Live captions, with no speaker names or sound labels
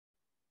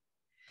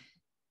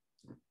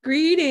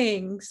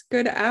Greetings,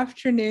 good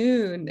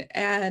afternoon,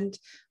 and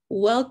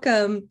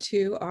welcome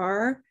to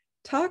our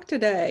talk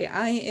today.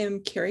 I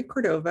am Carrie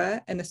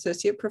Cordova, an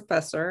associate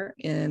professor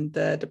in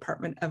the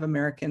Department of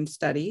American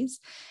Studies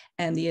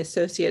and the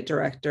associate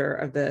director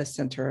of the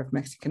Center of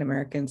Mexican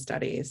American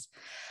Studies.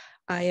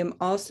 I am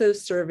also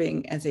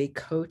serving as a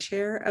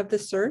co-chair of the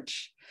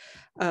search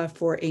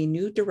for a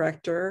new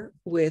director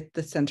with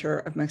the Center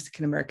of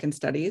Mexican American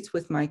Studies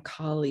with my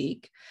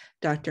colleague,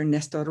 Dr.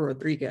 Nestor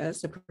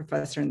Rodriguez, a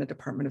professor in the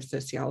Department of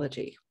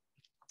Sociology.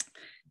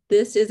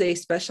 This is a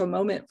special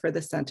moment for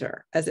the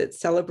center as it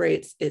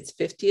celebrates its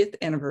 50th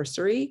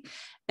anniversary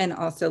and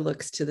also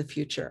looks to the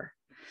future.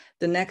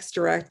 The next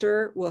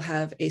director will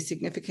have a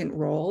significant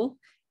role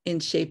in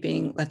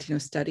shaping Latino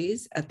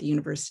studies at the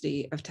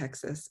University of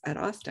Texas at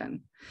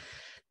Austin.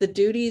 The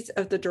duties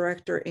of the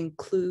director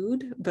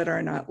include, but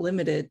are not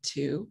limited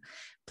to,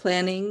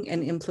 planning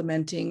and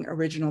implementing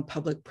original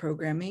public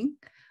programming,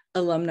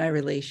 alumni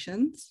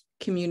relations,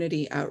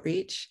 community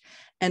outreach,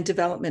 and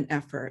development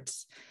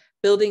efforts,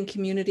 building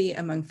community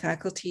among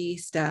faculty,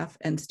 staff,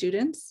 and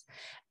students,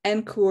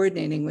 and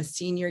coordinating with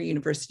senior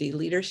university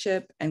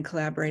leadership and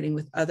collaborating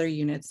with other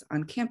units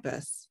on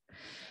campus.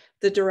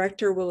 The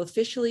director will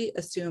officially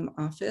assume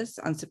office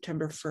on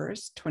September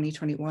 1st,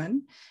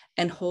 2021,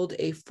 and hold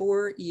a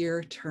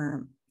 4-year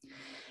term.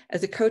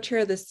 As a co-chair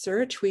of this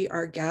search, we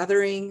are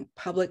gathering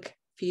public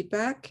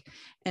feedback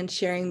and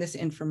sharing this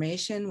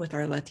information with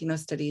our Latino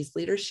Studies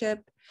leadership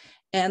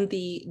and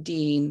the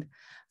Dean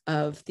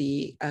of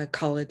the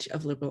College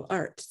of Liberal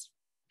Arts.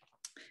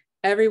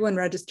 Everyone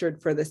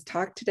registered for this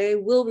talk today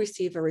will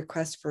receive a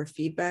request for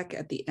feedback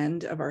at the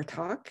end of our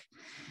talk.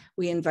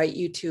 We invite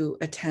you to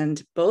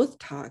attend both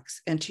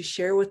talks and to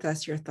share with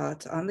us your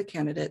thoughts on the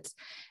candidates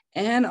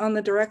and on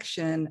the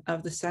direction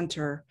of the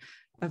Center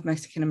of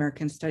Mexican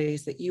American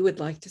Studies that you would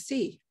like to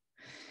see.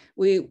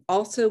 We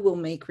also will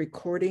make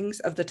recordings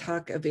of the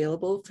talk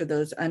available for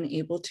those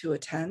unable to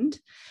attend,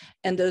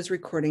 and those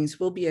recordings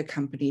will be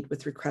accompanied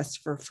with requests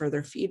for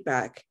further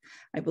feedback.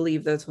 I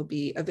believe those will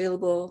be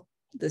available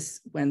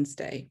this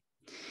Wednesday.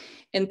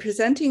 In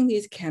presenting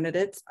these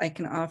candidates, I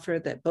can offer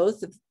that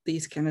both of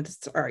these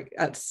candidates are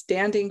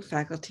outstanding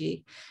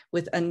faculty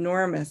with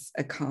enormous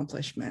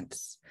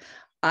accomplishments.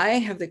 I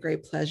have the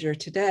great pleasure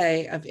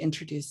today of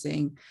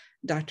introducing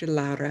Dr.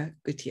 Laura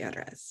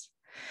Gutierrez.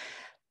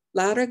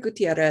 Laura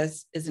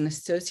Gutierrez is an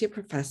associate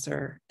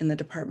professor in the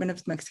Department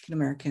of Mexican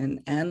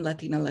American and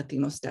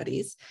Latino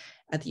Studies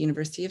at the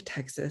University of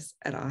Texas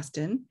at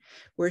Austin,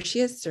 where she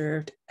has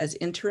served as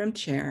interim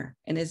chair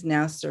and is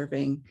now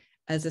serving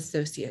as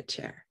associate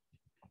chair.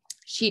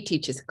 She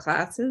teaches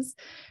classes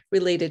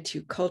related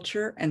to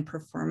culture and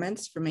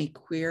performance from a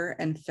queer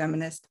and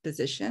feminist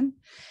position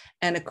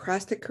and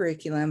across the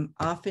curriculum,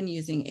 often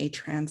using a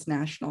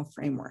transnational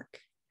framework.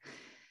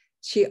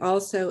 She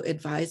also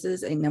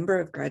advises a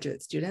number of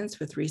graduate students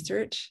with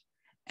research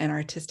and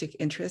artistic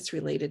interests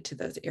related to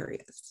those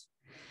areas.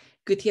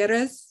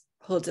 Gutierrez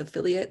holds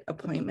affiliate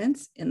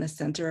appointments in the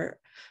Center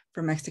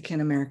for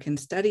Mexican American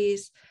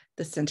Studies,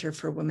 the Center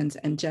for Women's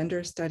and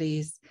Gender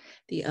Studies,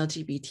 the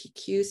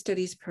LGBTQ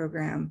Studies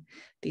Program,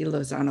 the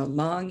Lozano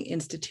Long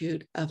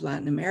Institute of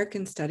Latin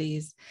American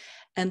Studies,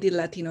 and the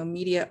Latino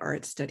Media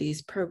Arts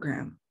Studies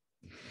Program.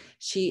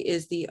 She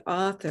is the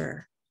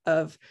author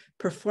of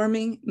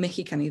Performing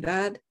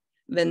Mexicanidad,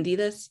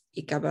 Vendidas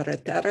y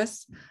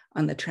Cabareteras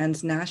on the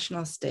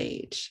Transnational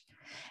Stage,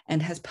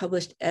 and has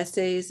published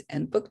essays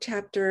and book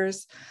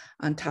chapters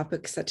on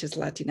topics such as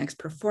Latinx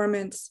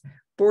performance,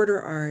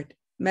 border art,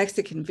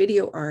 Mexican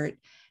video art,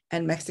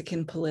 and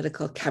Mexican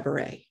political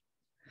cabaret.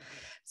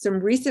 Some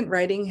recent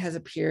writing has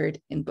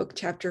appeared in book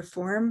chapter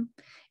form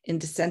in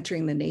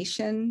Decentering the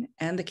Nation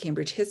and the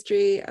Cambridge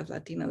History of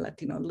Latino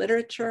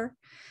Literature.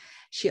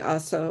 She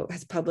also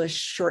has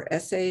published short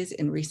essays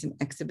in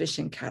recent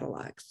exhibition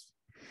catalogs.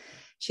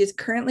 She is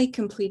currently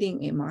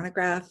completing a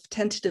monograph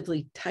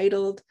tentatively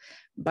titled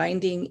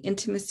Binding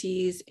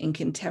Intimacies in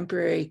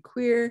Contemporary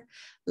Queer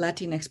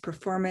Latinx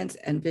Performance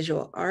and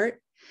Visual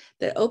Art,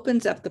 that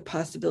opens up the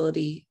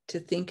possibility to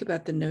think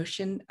about the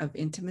notion of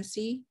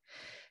intimacy,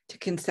 to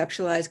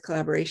conceptualize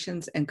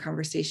collaborations and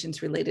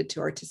conversations related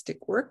to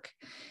artistic work,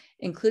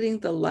 including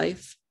the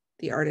life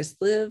the artists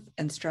live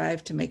and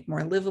strive to make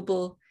more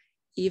livable,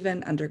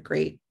 even under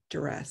great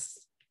duress.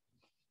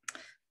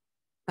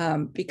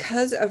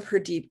 Because of her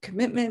deep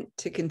commitment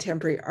to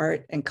contemporary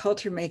art and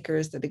culture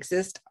makers that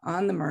exist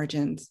on the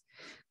margins,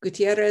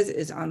 Gutierrez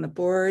is on the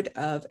board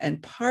of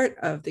and part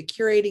of the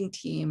curating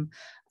team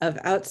of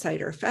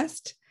Outsider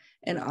Fest,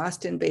 an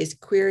Austin-based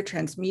queer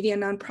transmedia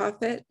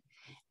nonprofit,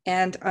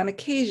 and on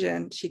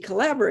occasion, she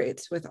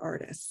collaborates with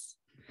artists.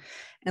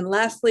 And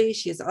lastly,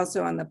 she is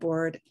also on the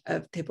board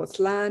of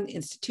Tepoztlan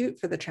Institute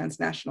for the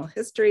Transnational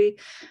History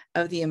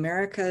of the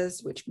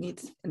Americas, which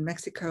meets in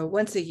Mexico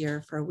once a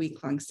year for a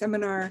week-long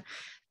seminar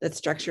that's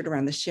structured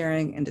around the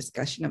sharing and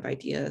discussion of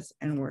ideas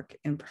and work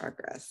in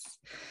progress.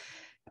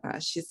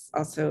 She's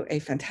also a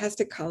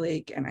fantastic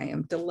colleague, and I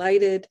am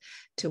delighted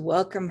to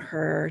welcome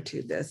her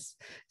to this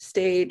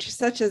stage,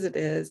 such as it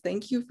is.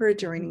 Thank you for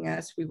joining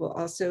us. We will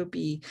also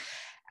be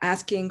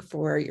asking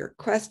for your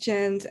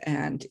questions,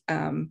 and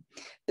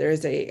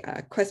there's a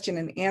question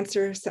and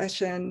answer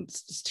session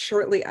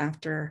shortly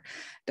after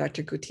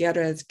Dr.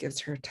 Gutierrez gives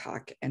her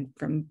talk. And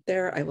from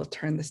there, I will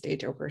turn the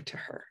stage over to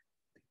her.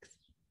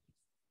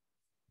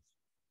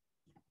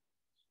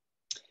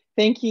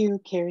 Thank you,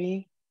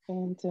 Carrie.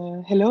 And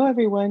hello,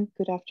 everyone.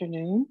 Good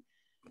afternoon.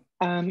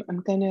 I'm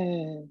going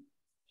to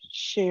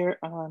share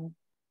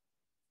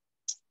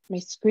my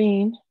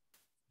screen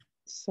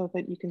so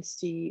that you can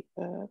see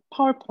a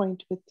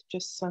PowerPoint with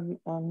just some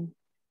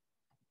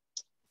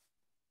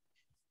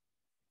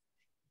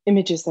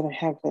images that I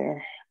have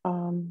there.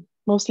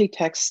 Mostly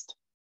text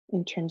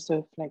in terms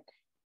of like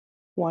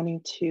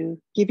wanting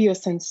to give you a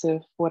sense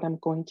of what I'm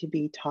going to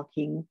be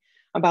talking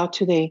about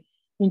today.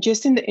 And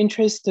just in the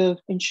interest of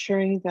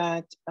ensuring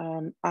that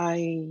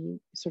I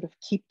sort of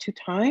keep to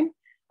time,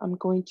 I'm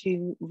going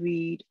to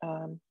read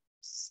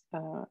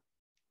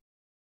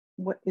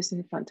what is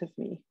in front of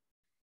me.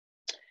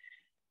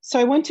 So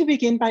I want to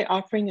begin by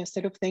offering a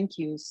set of thank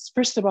yous.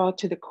 First of all,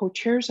 to the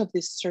co-chairs of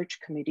this search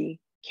committee,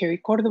 Carrie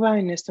Cordova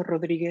and Nestor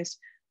Rodriguez,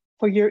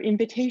 for your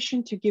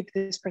invitation to give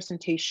this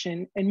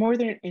presentation, and more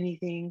than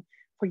anything,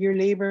 for your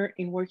labor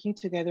in working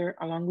together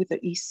along with the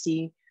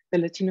EC, the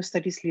Latino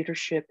Studies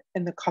leadership,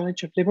 and the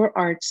College of Liberal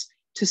Arts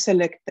to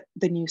select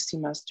the new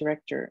CMAS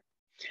director.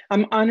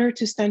 I'm honored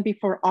to stand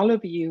before all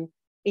of you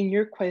in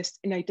your quest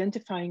in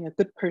identifying a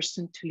good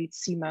person to lead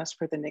CMAS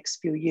for the next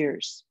few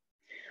years.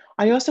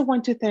 I also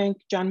want to thank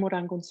John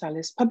Moran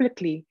Gonzalez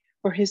publicly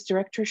for his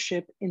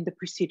directorship in the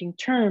preceding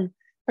term,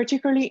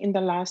 particularly in the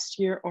last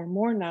year or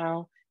more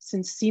now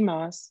since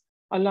CMAS,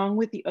 along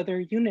with the other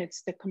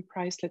units that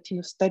comprise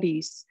Latino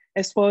Studies,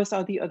 as well as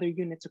all the other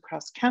units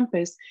across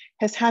campus,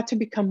 has had to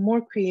become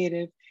more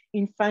creative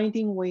in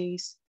finding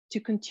ways to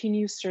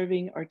continue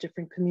serving our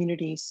different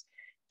communities.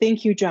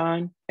 Thank you,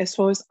 John, as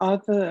well as all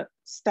the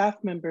staff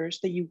members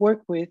that you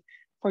work with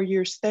for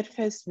your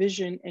steadfast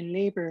vision and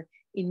labor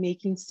in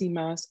making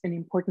CMAS an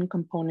important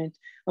component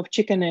of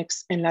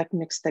Chicanx and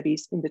Latinx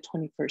studies in the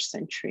 21st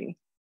century.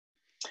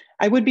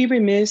 I would be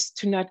remiss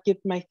to not give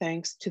my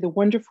thanks to the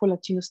wonderful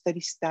Latino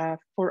Studies staff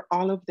for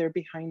all of their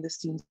behind the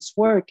scenes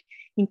work,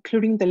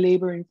 including the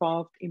labor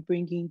involved in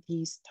bringing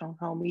these town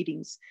hall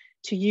meetings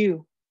to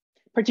you,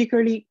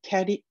 particularly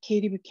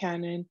Katie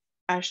Buchanan,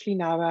 Ashley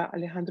Nava,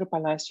 Alejandro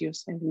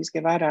Palacios, and Luis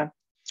Guevara.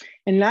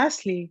 And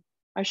lastly,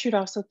 I should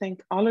also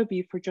thank all of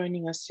you for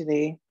joining us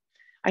today.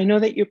 I know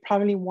that you're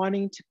probably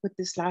wanting to put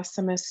this last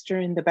semester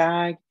in the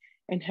bag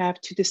and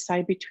have to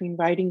decide between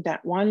writing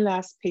that one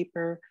last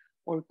paper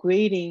or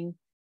grading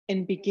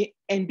and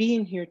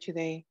being here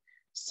today.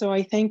 So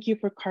I thank you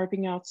for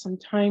carving out some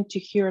time to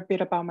hear a bit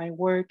about my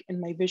work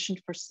and my vision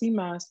for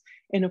CMAS,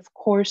 and of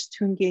course,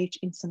 to engage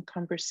in some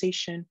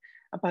conversation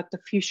about the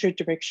future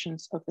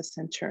directions of the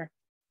center.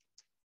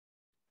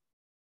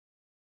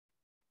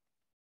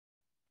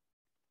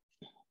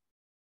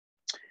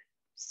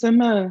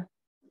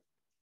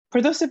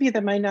 For those of you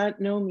that might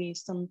not know me,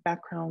 some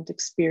background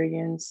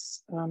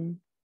experience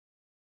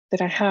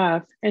that I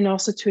have, and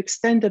also to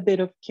extend a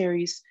bit of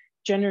Carrie's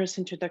generous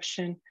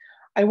introduction,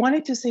 I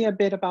wanted to say a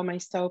bit about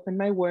myself and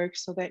my work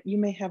so that you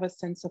may have a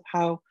sense of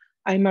how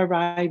I'm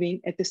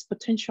arriving at this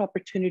potential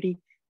opportunity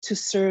to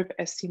serve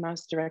as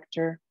CMAS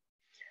director.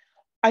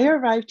 I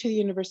arrived to the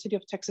University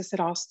of Texas at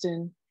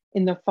Austin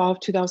in the fall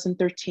of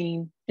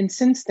 2013, and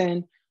since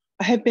then,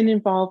 I have been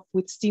involved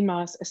with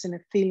CMAS as an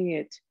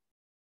affiliate,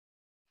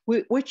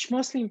 which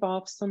mostly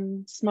involves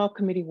some small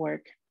committee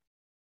work.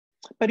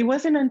 But it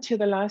wasn't until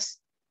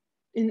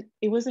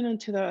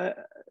the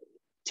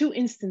two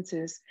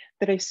instances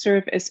that I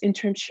served as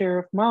interim chair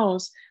of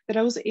MAUS that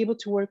I was able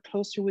to work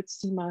closer with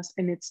CMAS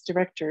and its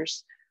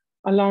directors,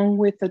 along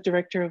with the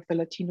director of the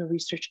Latino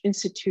Research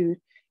Institute,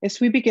 as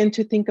we began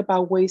to think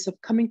about ways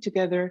of coming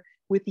together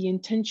with the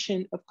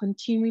intention of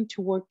continuing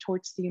to work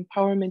towards the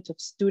empowerment of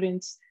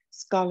students,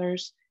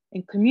 scholars,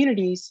 and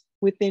communities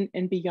within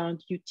and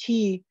beyond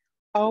UT,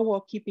 all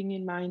while keeping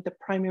in mind the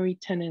primary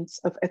tenets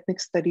of ethnic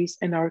studies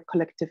and our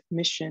collective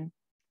mission.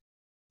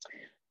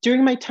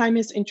 During my time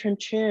as interim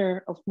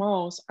chair of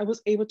MAUS, I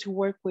was able to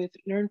work with,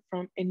 learn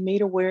from, and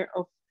made aware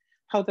of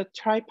how the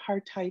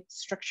tripartite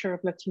structure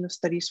of Latino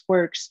studies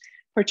works,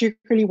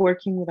 particularly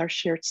working with our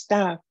shared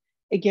staff,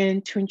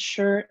 again, to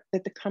ensure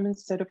that the common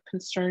set of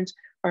concerns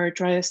are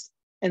addressed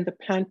and the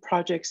planned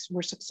projects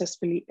were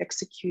successfully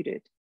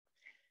executed.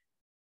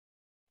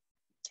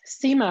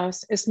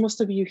 CMAS, as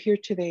most of you here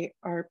today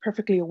are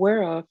perfectly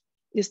aware of,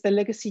 is the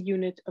legacy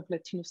unit of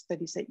Latino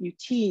studies at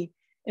UT,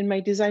 and my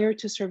desire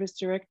to serve as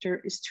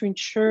director is to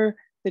ensure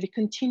that it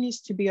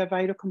continues to be a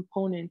vital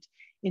component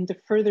in the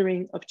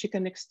furthering of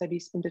Chicanx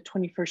studies in the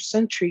 21st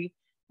century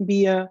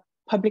via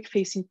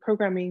public-facing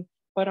programming,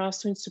 but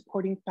also in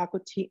supporting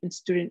faculty and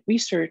student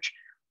research,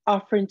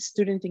 offering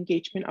student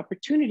engagement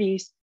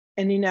opportunities,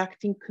 and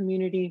enacting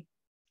community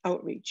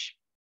outreach.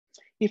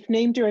 If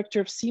named director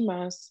of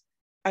CMAS,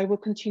 I will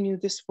continue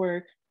this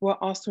work while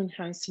also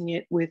enhancing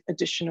it with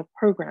additional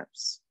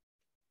programs.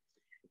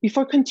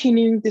 Before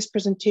continuing this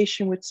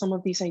presentation with some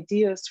of these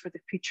ideas for the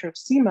future of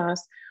CMAS,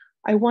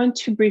 I want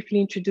to briefly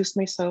introduce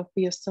myself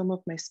via some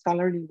of my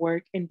scholarly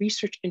work and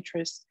research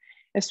interests,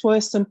 as well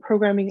as some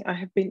programming I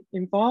have been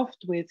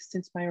involved with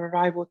since my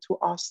arrival to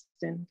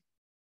Austin.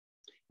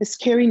 As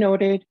Carrie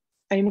noted,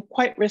 I am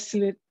quite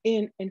resolute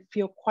in and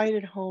feel quite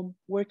at home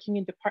working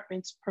in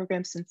departments,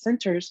 programs, and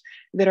centers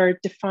that are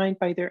defined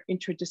by their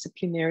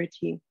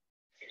interdisciplinarity.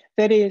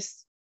 That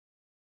is,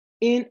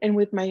 in and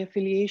with my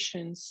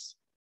affiliations,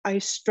 I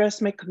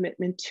stress my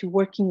commitment to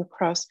working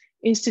across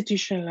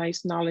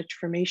institutionalized knowledge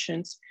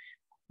formations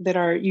that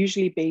are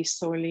usually based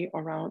solely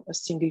around a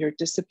singular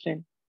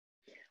discipline,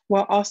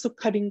 while also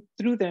cutting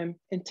through them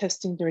and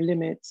testing their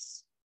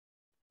limits.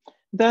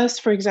 Thus,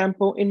 for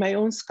example, in my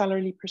own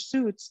scholarly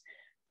pursuits,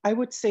 I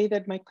would say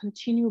that my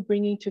continued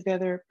bringing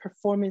together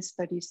performance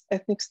studies,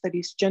 ethnic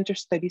studies, gender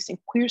studies, and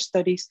queer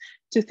studies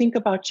to think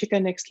about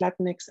Chicanx,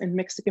 Latinx, and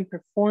Mexican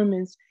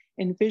performance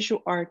and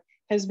visual art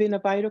has been a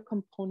vital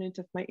component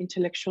of my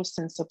intellectual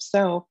sense of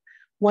self,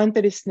 one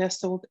that is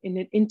nestled in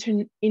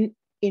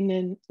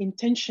an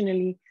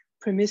intentionally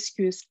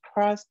promiscuous,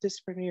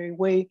 cross-disciplinary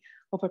way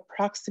of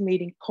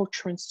approximating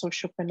cultural and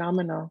social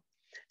phenomena,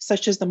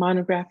 such as the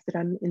monograph that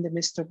I'm in the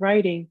midst of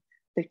writing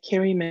that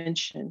Carrie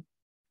mentioned,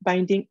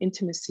 Binding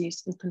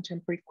Intimacies in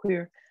Contemporary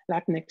Queer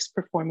Latinx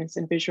Performance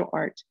and Visual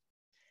Art.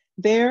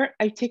 There,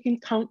 I take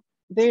encounters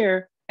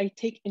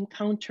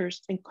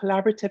and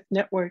collaborative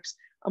networks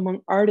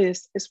among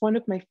artists as one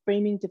of my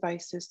framing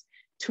devices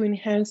to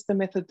enhance the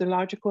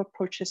methodological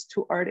approaches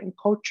to art and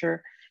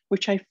culture,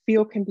 which I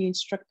feel can be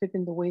instructive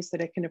in the ways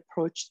that I can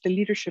approach the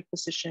leadership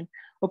position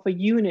of a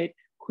unit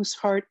whose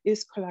heart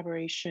is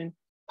collaboration,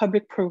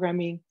 public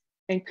programming,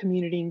 and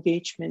community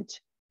engagement.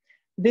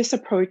 This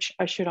approach,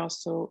 I should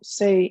also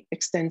say,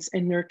 extends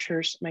and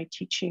nurtures my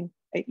teaching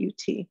at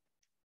UT.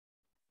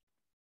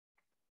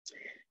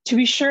 To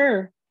be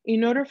sure,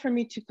 in order for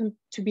me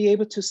to be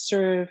able to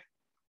serve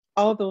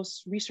all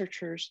those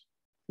researchers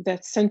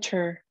that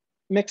center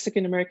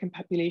Mexican-American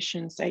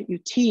populations at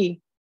UT,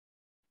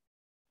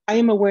 I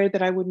am aware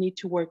that I would need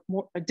to work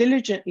more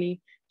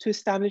diligently to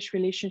establish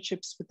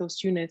relationships with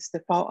those units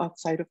that fall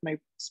outside of my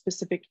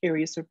specific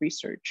areas of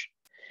research.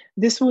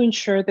 This will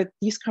ensure that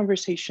these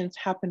conversations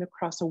happen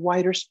across a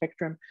wider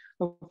spectrum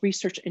of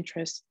research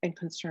interests and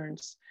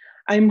concerns.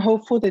 I'm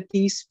hopeful that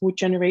these will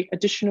generate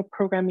additional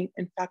programming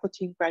and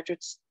faculty and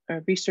graduates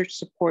research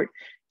support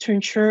to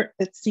ensure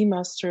that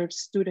CMAS serves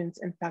students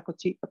and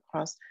faculty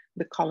across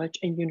the college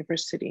and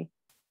university.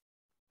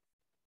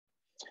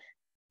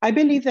 I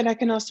believe that I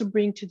can also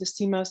bring to the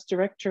CMAS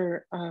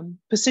director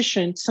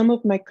position some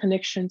of my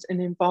connections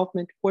and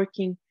involvement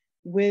working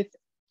with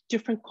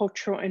different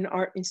cultural and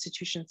art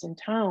institutions in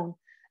town,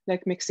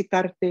 like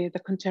Mexicarte,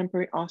 the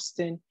Contemporary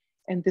Austin,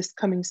 and this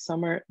coming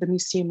summer, the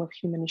Museum of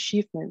Human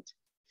Achievement.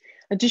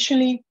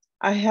 Additionally,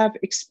 I have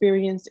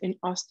experience in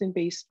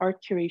Austin-based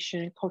art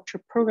curation and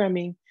culture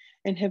programming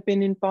and have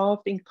been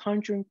involved in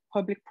conjuring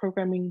public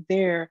programming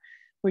there,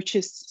 which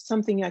is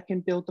something I can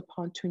build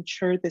upon to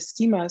ensure that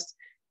CMAS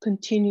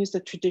continues the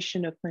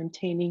tradition of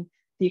maintaining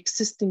the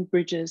existing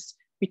bridges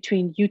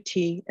between UT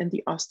and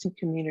the Austin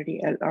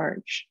community at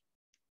large.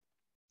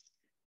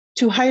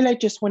 To highlight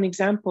just one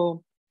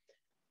example,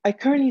 I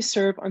currently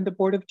serve on the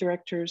board of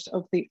directors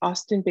of the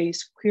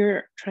Austin-based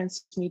queer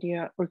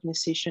transmedia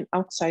organization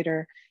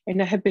Outsider,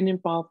 and I have been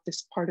involved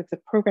as part of the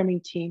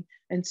programming team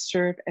and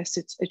serve as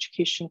its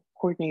education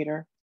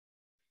coordinator.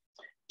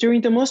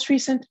 During the most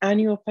recent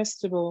annual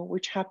festival,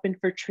 which happened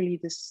virtually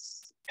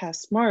this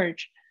past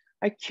March,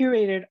 I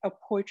curated a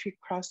poetry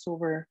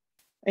crossover,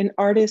 an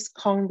artist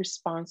call and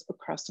response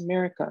across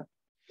America,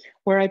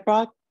 where I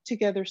brought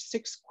together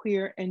 6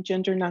 queer and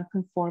gender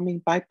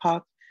nonconforming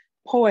BIPOC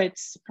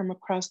poets from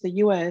across the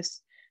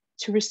US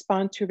to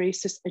respond to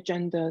racist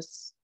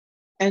agendas,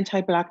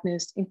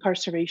 anti-Blackness,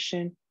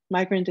 incarceration,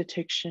 migrant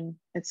detection,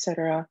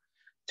 etc.,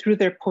 through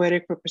their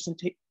poetic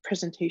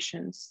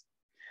presentations.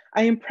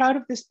 I am proud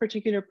of this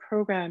particular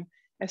program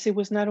as it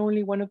was not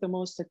only one of the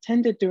most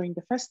attended during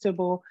the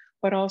festival,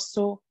 but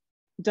also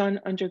done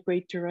under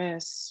great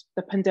duress,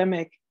 the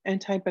pandemic,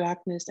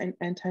 anti-Blackness, and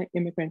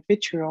anti-immigrant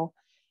vitriol,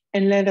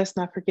 and let us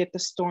not forget the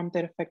storm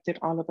that affected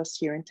all of us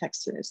here in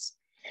Texas.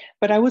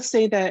 But I would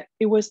say that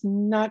it was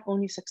not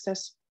only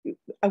successful,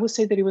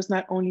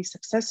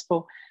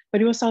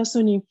 but it was also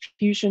an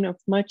infusion of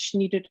much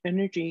needed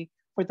energy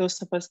for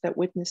those of us that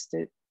witnessed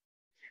it.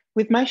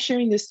 With my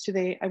sharing this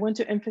today, I want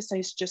to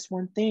emphasize just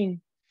one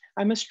thing.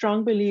 I'm a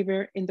strong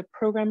believer in the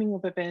programming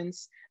of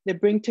events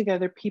that bring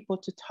together people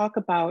to talk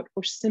about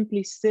or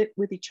simply sit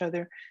with each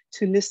other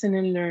to listen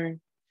and learn,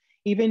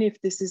 even if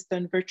this is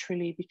done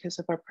virtually because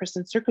of our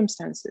present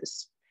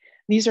circumstances.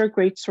 These are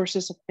great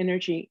sources of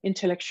energy,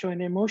 intellectual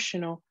and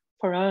emotional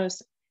for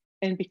us.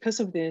 And because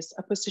of this,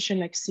 a position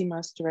like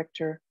CMAS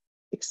director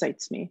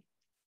excites me.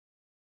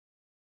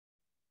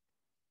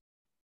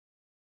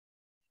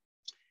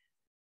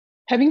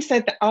 Having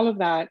said all of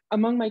that,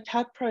 among my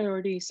top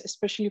priorities,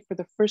 especially for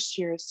the first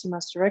year as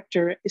CMAS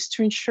director, is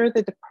to ensure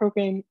that the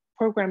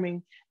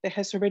programming that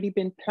has already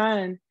been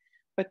planned,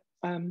 but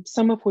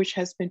some of which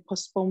has been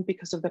postponed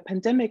because of the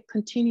pandemic,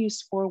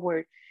 continues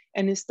forward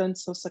and is done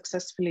so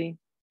successfully.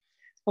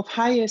 Of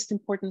highest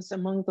importance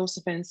among those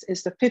events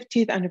is the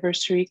 50th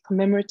anniversary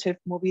commemorative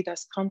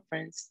Movidas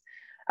conference.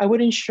 I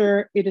would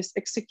ensure it is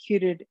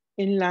executed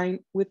in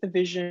line with the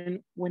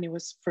vision when it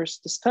was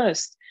first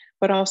discussed,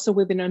 but also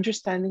with an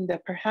understanding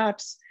that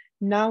perhaps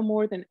now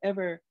more than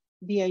ever,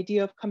 the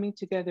idea of coming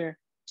together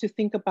to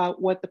think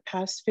about what the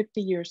past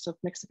 50 years of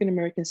Mexican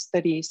American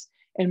studies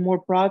and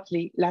more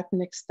broadly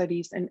Latinx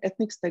studies and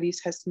ethnic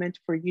studies has meant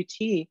for UT,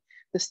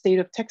 the state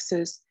of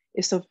Texas,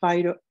 is of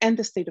vital, and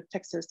the state of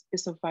Texas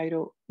is of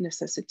vital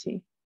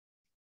necessity.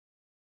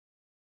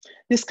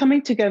 This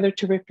coming together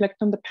to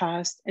reflect on the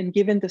past and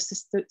given the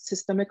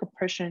systemic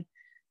oppression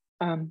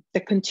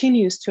that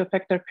continues to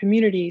affect our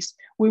communities,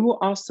 we will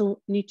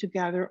also need to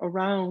gather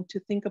around to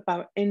think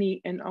about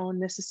any and all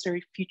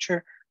necessary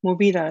future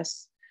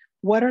movidas.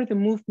 What are the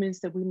movements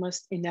that we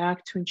must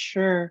enact to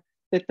ensure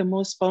that the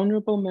most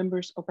vulnerable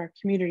members of our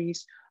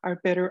communities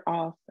are better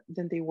off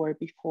than they were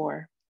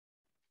before,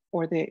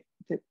 or they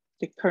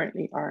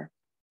currently are?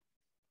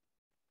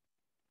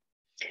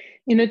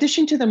 In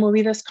addition to the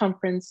Movidas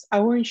conference, I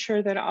will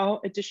ensure that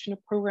all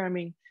additional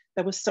programming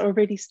that was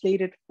already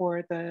slated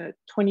for the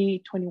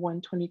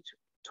 2021-2022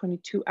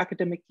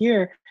 academic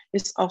year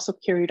is also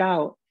carried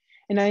out.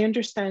 And I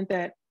understand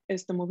that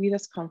as the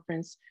Movidas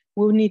conference,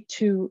 we'll need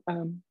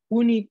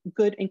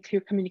good and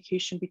clear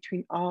communication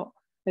between all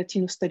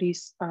Latino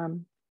studies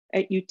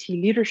at UT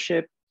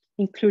leadership,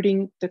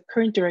 including the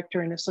current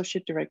director and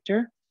associate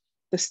director,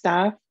 the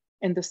staff,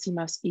 and the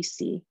CMAS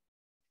EC.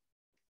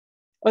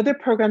 Other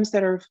programs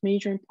that are of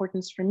major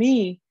importance for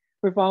me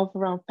revolve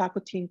around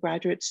faculty and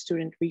graduate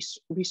student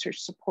research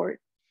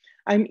support.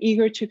 I'm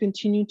eager to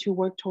continue to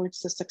work towards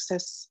the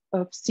success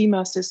of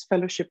CMAS's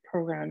fellowship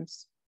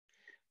programs,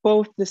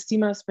 both the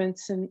CMAS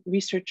Benson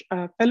Research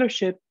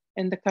Fellowship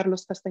and the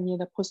Carlos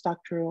Castañeda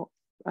Postdoctoral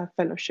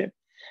Fellowship.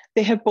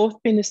 They have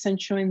both been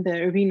essential in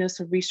the arenas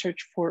of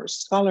research for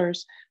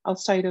scholars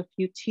outside of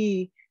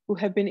UT who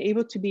have been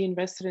able to be in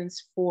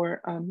residence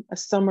for a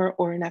summer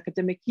or an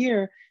academic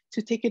year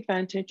to take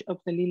advantage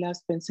of the Lilas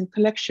Benson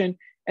collection,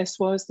 as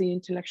well as the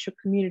intellectual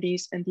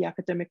communities and the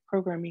academic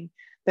programming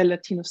that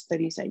Latino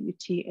Studies at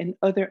UT and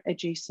other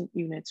adjacent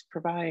units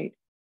provide.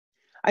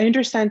 I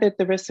understand that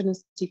the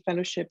residency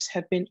fellowships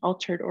have been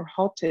altered or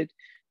halted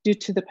due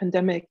to the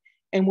pandemic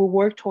and will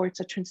work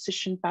towards a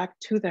transition back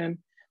to them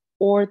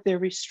or their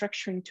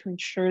restructuring to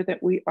ensure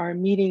that we are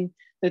meeting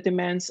the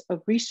demands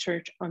of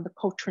research on the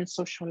culture and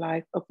social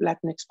life of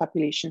Latinx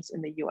populations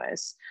in the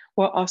US,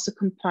 while also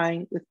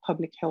complying with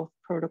public health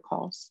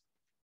protocols.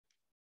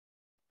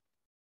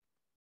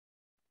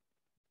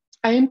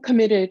 I am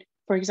committed,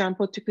 for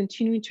example, to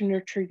continuing to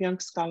nurture young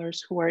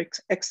scholars who are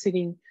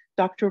exiting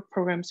doctoral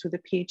programs with a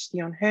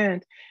PhD on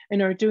hand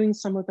and are doing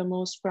some of the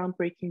most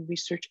groundbreaking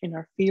research in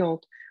our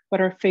field,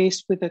 but are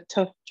faced with a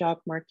tough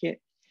job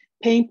market.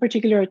 Paying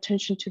particular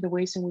attention to the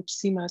ways in which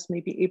CMAS may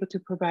be able to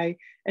provide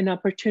an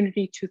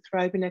opportunity to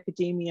thrive in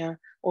academia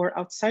or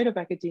outside of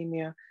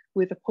academia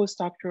with a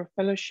postdoctoral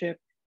fellowship,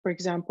 for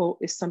example,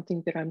 is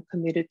something that I'm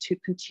committed to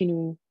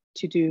continuing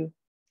to do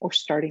or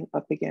starting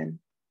up again.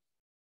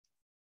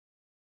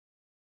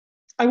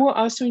 I will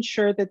also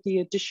ensure that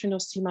the additional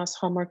CMAS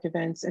hallmark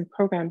events and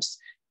programs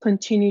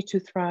continue to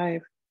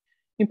thrive.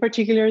 In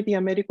particular, the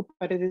Américo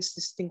Paredes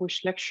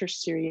Distinguished Lecture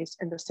Series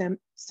and the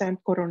Sam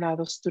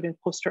Coronado Student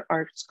Poster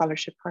Art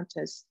Scholarship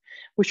Contest,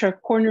 which are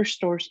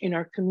cornerstones in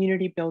our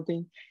community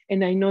building.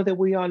 And I know that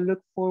we all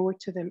look forward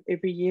to them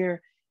every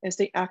year as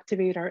they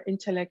activate our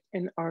intellect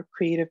and our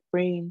creative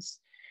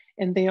brains.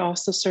 And they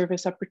also serve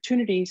as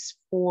opportunities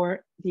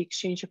for the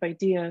exchange of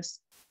ideas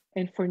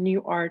and for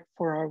new art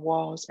for our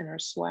walls and our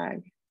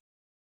swag.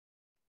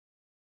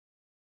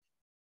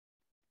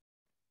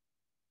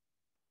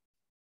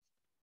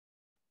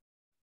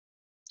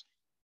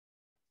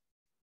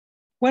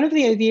 One of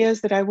the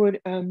ideas that I would,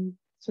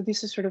 so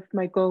this is sort of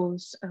my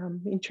goals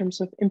in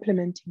terms of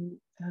implementing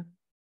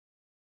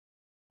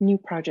new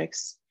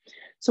projects.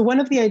 So one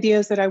of the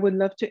ideas that I would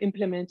love to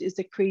implement is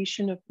the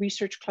creation of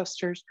research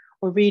clusters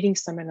or reading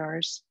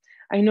seminars.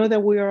 I know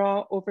that we are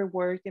all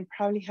overworked and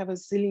probably have a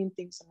zillion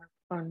things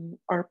on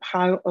our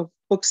pile of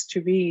books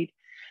to read.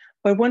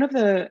 But one of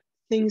the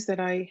things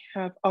that I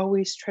have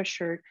always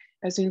treasured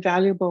as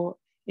invaluable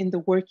in the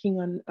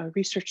working on a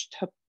research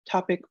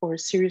topic or a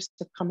series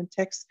of common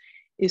texts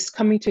is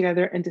coming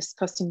together and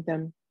discussing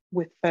them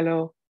with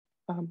fellow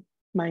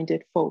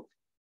minded folk.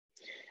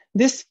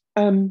 This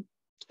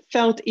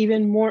felt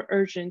even more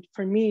urgent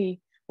for me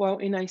while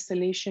in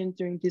isolation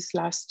during this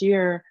last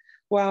year,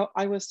 while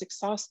I was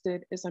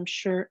exhausted, as I'm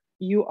sure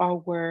you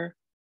all were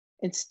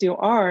and still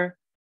are.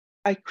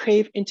 I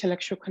crave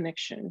intellectual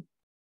connection.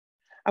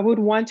 I would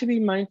want to be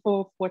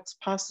mindful of what's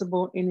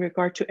possible in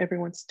regard to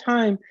everyone's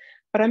time,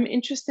 but I'm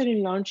interested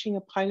in launching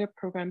a pilot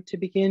program to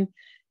begin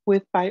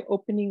by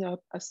opening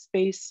up a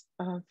space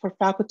for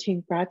faculty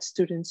and grad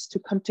students to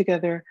come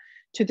together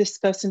to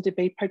discuss and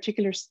debate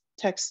particular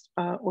texts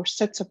or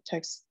sets of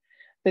texts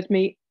that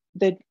may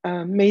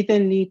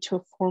then lead to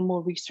a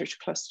formal research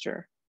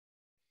cluster.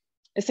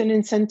 As an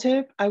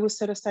incentive, I will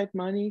set aside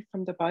money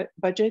from the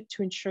budget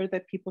to ensure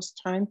that people's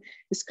time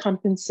is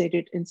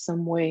compensated in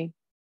some way.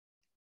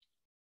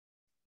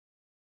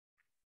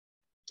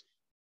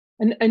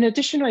 An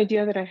additional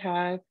idea that I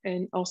have,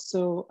 and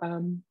also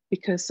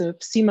because of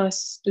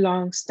CMAS'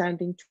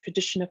 long-standing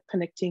tradition of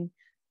connecting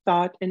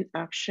thought and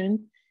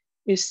action,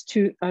 is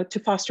to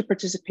foster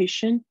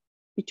participation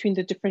between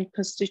the different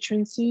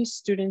constituencies,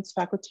 students,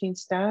 faculty, and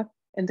staff,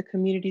 and the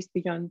communities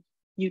beyond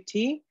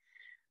UT.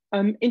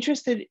 I'm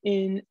interested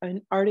in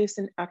an artist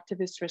and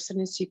activist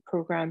residency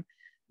program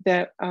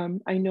that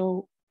I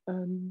know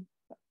an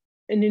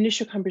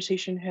initial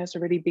conversation has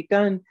already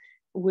begun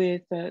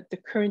with the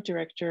current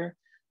director.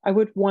 I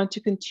would want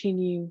to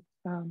continue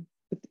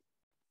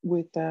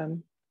with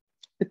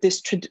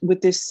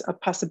this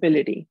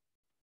possibility.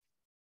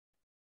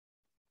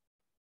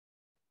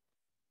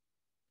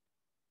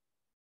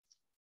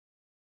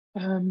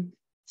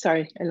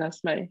 Sorry, I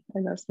lost my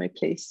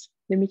place.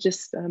 Let me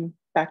just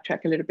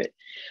backtrack a little bit.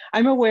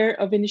 I'm aware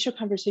of initial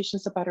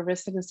conversations about a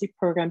residency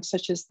program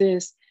such as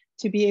this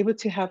to be able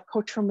to have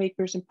cultural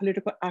makers and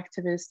political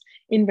activists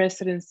in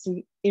residence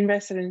and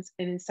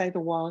inside the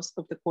walls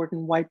of the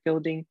Gordon White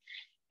Building.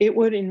 It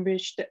would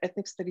enrich the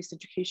ethnic studies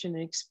education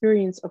and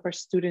experience of our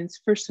students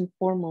first and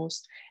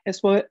foremost,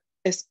 as well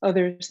as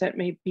others that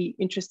may be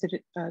interested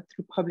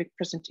through public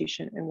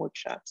presentation and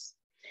workshops.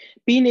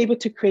 Being able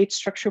to create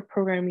structural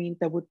programming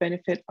that would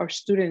benefit our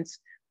students,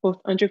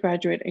 both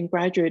undergraduate and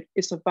graduate,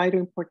 is of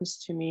vital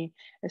importance to me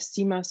as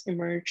CMAS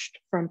emerged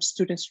from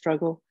student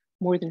struggle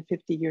more than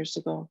 50 years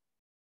ago.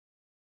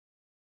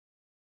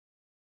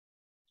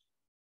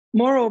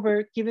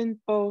 Moreover,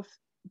 given both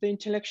the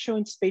intellectual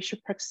and spatial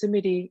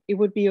proximity, it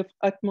would be of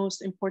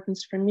utmost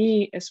importance for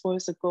me, as well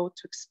as a goal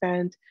to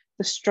expand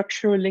the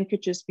structural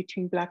linkages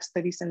between Black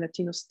studies and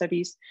Latino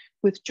studies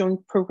with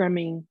joint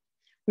programming,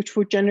 which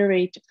will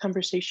generate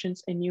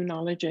conversations and new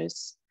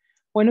knowledges.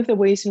 One of the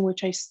ways in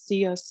which I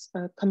see us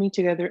coming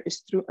together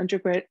is through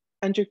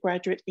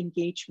undergraduate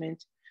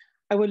engagement.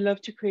 I would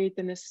love to create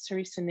the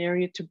necessary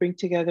scenario to bring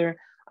together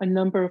a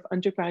number of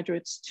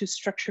undergraduates to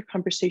structure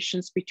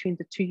conversations between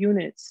the two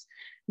units.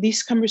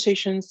 These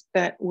conversations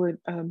that would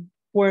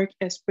work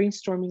as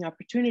brainstorming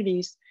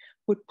opportunities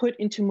would put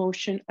into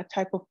motion a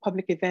type of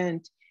public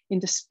event in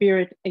the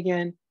spirit,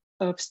 again,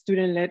 of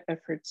student-led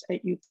efforts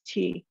at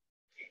UT.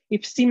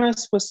 If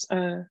CMAS was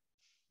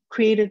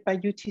created by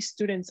UT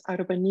students out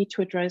of a need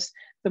to address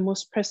the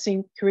most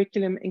pressing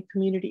curriculum and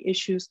community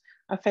issues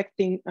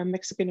affecting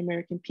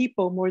Mexican-American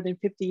people more than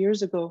 50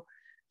 years ago,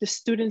 the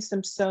students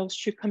themselves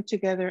should come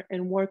together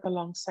and work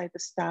alongside the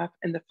staff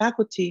and the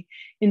faculty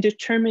in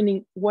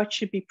determining what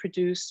should be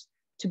produced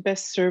to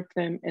best serve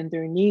them and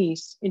their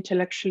needs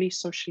intellectually,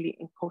 socially,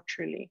 and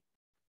culturally.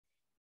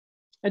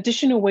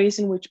 Additional ways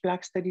in which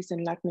Black studies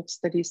and Latinx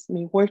studies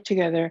may work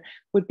together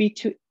would be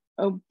to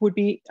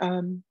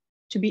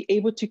be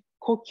able to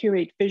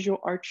co-curate visual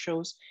art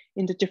shows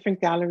in the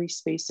different gallery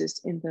spaces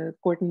in the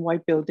Gordon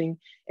White Building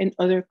and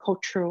other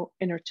cultural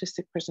and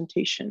artistic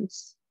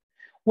presentations.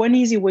 One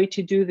easy way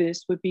to do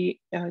this would be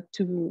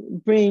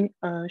to bring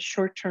a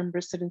short-term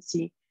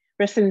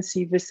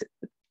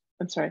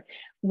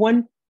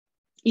One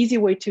easy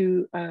way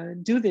to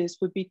do this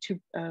would be to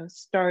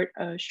start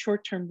a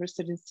short-term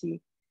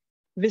residency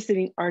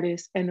visiting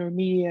artists and or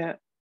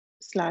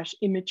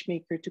media/image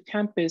maker to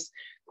campus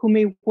who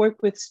may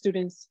work with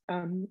students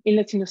in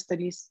Latino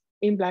studies,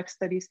 in Black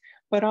studies,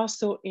 but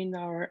also in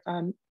our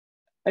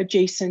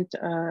adjacent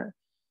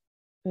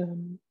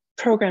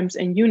programs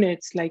and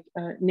units like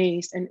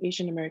NACE and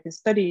Asian American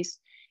Studies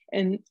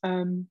and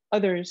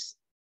others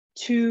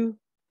to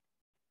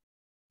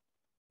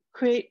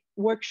create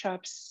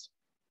workshops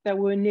that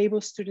will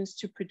enable students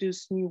to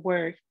produce new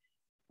work,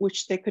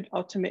 which they could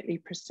ultimately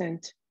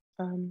present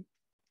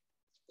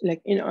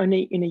like on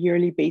a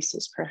yearly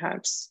basis,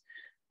 perhaps.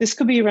 This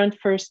could be run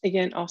first,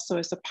 again, also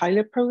as a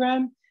pilot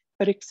program,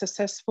 but if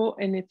successful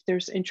and if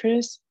there's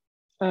interest,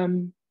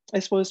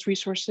 as well as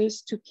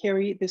resources to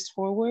carry this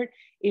forward,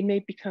 it may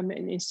become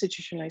an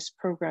institutionalized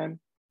program.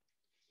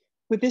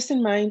 With this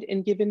in mind,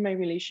 and given my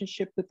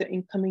relationship with the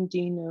incoming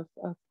dean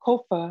of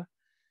COFA,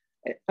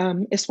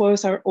 as well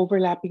as our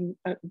overlapping,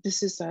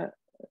 this is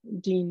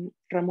Dean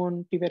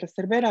Ramon Rivera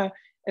Cervera,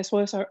 as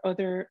well as our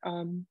other,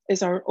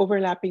 our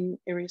overlapping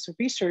areas of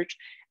research,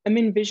 I'm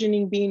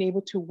envisioning being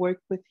able to work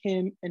with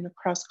him and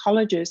across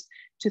colleges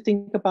to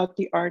think about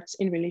the arts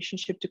in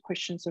relationship to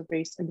questions of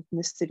race and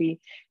ethnicity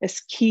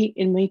as key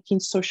in making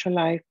social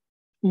life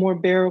more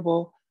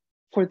bearable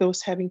for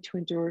those having to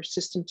endure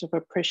systems of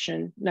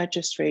oppression, not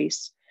just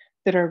race,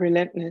 that are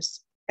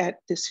relentless at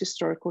this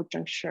historical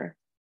juncture.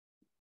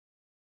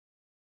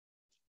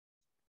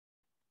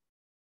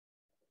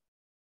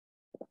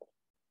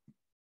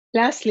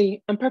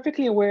 Lastly, I'm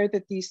perfectly aware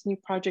that these new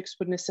projects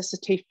would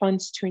necessitate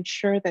funds to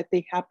ensure that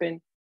they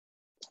happen.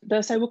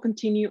 Thus, I will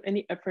continue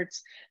any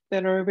efforts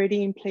that are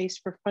already in place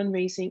for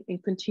fundraising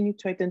and continue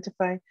to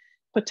identify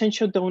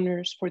potential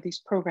donors for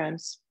these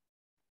programs.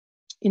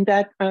 In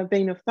that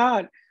vein of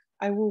thought,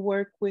 I will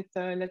work with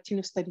the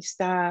Latino Studies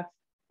staff,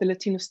 the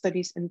Latino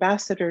Studies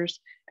ambassadors,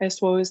 as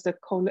well as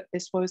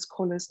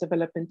COLA's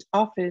Development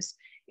Office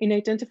in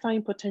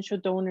identifying potential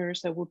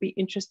donors that will be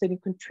interested in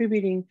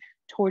contributing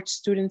towards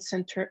student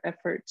center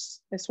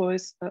efforts, as well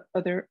as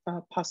other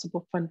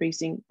possible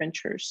fundraising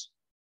ventures.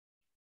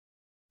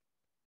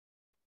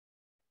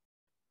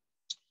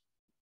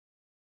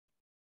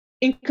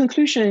 In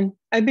conclusion,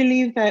 I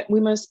believe that we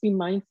must be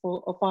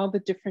mindful of all the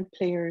different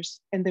players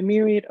and the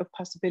myriad of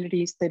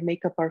possibilities that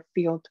make up our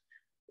field.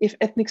 If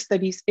ethnic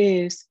studies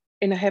is,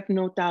 and I have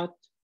no doubt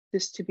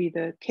this to be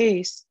the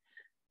case,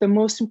 the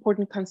most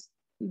important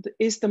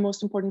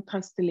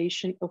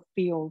constellation of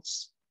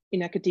fields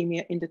in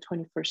academia in the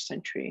 21st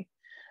century.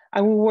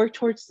 I will work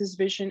towards this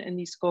vision and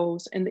these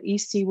goals, and the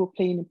EC will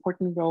play an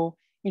important role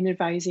in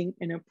advising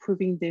and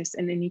approving this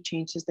and any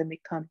changes that may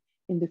come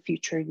in the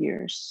future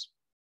years.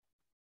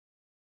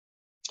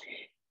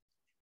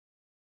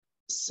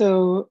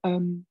 So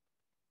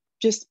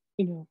just,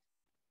 I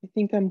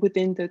think I'm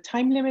within the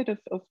time limit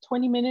of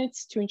 20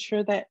 minutes to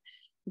ensure that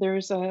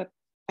there's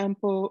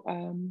ample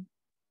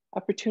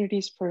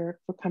opportunities for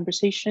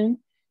conversation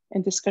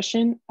and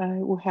discussion.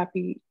 I'm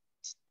happy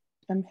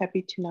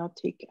to now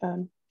take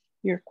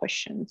your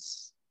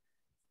questions.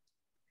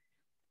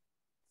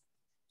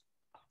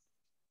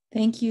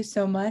 Thank you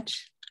so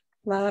much,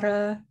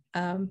 Laura.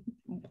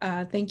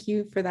 Thank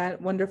you for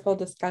that wonderful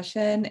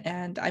discussion,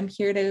 and I'm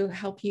here to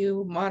help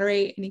you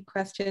moderate any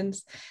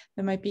questions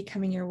that might be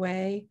coming your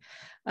way.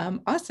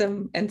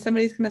 Awesome, and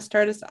somebody's going to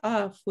start us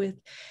off with,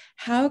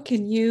 how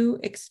can you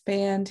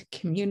expand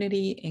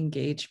community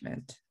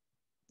engagement?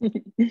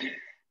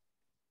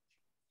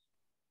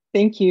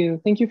 Thank you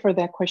for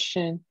that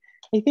question.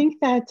 I think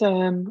that,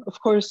 of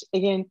course,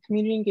 again,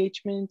 community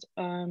engagement,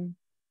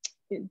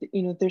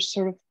 there's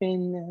sort of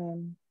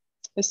been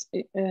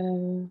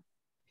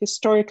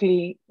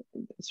historically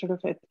sort of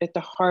at the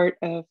heart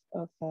of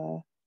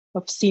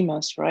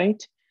CMAS,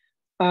 right?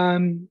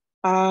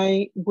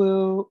 I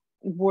will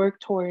work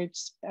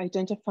towards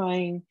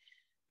identifying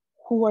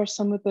who are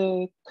some of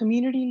the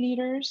community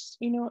leaders,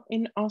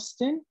 in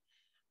Austin.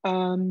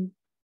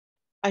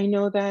 I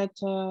know that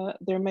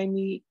there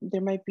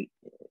might be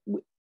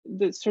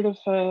the sort of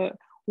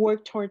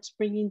work towards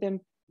bringing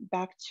them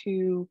back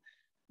to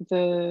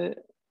the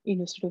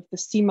sort of the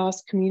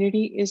CMAS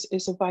community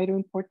is of vital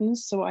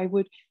importance. So I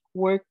would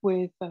work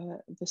with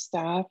the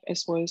staff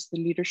as well as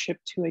the leadership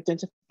to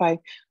identify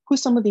who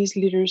some of these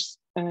leaders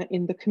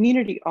in the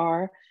community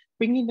are,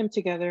 bringing them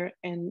together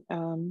and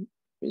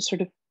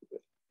sort of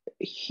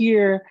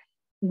hear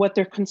what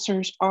their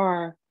concerns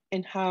are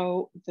and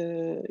how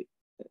the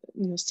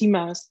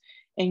CMAS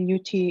and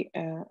UT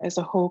as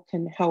a whole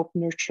can help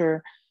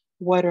nurture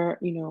what are,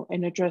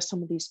 and address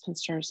some of these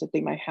concerns that they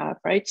might have,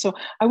 right? So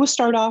I will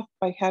start off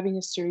by having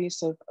a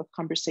series of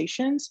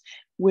conversations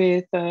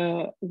with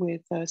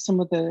some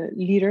of the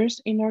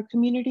leaders in our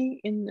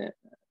community, in the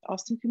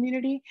Austin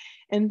community,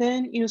 and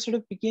then, sort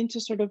of begin to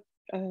sort of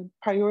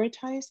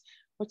prioritize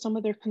what some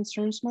of their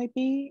concerns might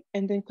be,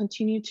 and then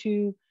continue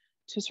to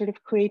sort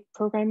of create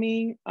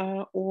programming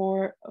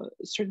or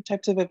certain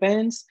types of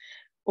events,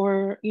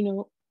 or,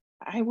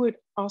 I would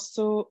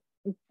also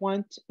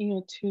want,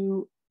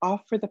 to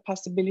offer the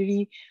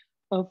possibility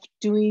of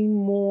doing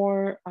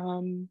more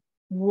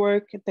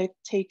work that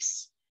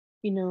takes,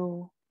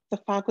 the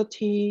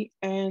faculty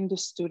and the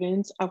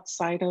students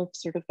outside of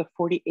sort of the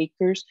 40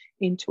 acres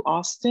into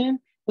Austin,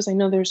 because I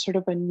know there's sort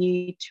of a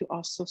need to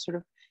also sort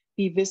of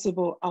be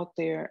visible out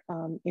there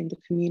in the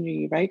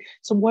community, right?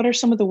 So what are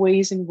some of the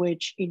ways in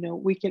which,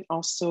 we can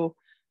also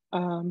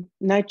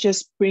not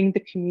just bring the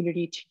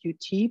community to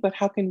UT, but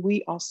how can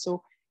we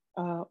also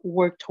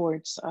work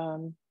towards,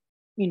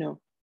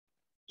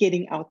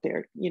 getting out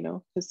there,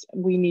 because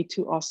we need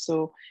to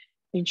also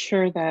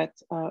ensure that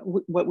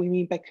what we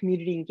mean by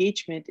community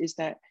engagement is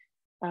that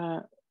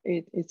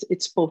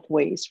it's both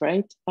ways,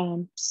 right?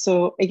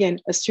 So again,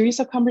 a series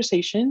of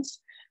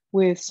conversations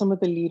with some of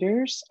the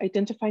leaders,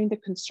 identifying the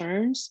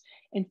concerns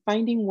and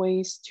finding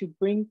ways to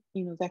bring,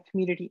 that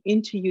community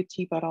into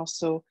UT, but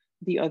also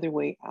the other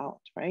way out,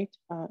 right?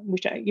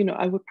 Which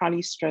I would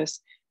probably stress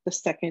the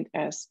second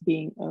as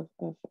being of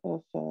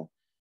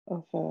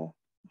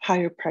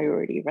higher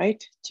priority,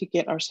 right? To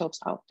get ourselves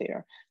out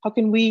there. How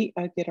can we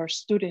get our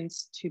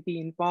students to be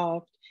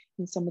involved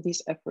in some of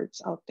these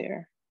efforts out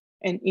there?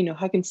 And,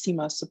 how can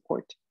CMAS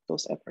support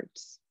those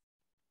efforts?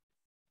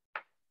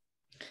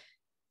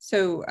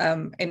 So,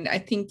 and I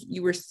think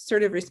you were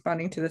sort of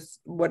responding to this,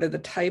 what are the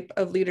type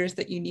of leaders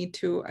that you need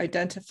to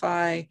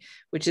identify,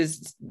 which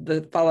is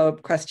the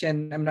follow-up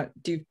question.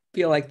 Do you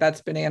feel like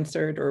that's been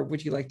answered, or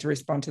would you like to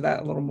respond to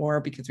that a little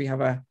more? Because we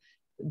have a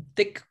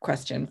thick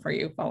question for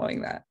you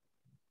following that.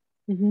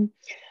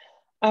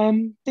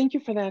 Mm-hmm. Thank you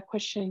for that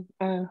question.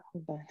 Hold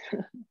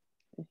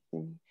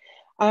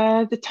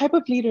on. The type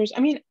of leaders,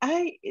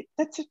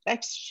 that's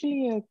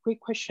actually a great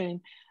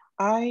question.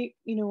 I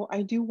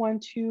do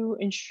want to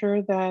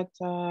ensure that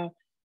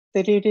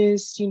that it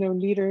is,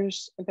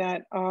 leaders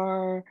that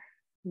are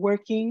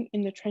working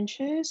in the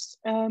trenches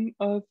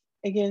of,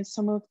 again,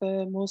 some of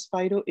the most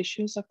vital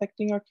issues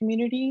affecting our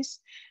communities.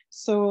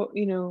 So,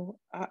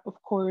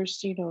 of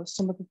course,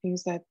 some of the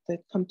things that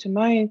come to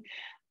mind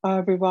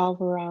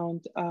revolve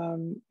around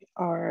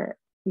our,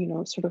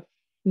 sort of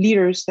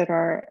leaders that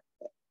are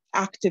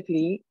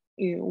actively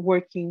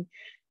working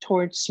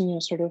towards,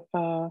 sort of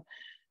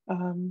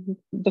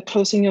the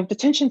closing of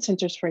detention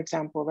centers, for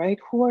example, right?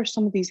 Who are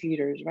some of these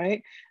leaders,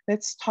 right?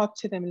 Let's talk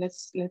to them.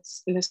 Let's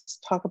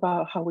talk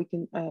about how we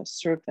can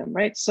serve them,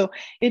 right? So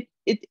it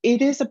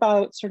is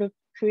about sort of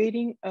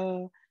creating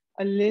a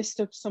list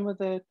of some of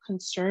the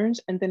concerns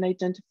and then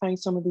identifying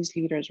some of these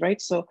leaders,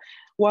 right? So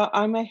while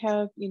I might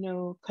have,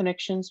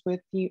 connections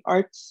with the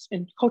arts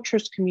and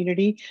cultures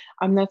community,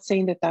 I'm not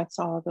saying that that's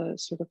all the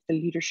sort of the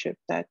leadership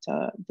that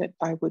that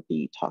I would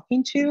be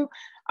talking to.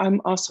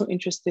 I'm also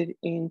interested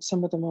in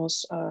some of the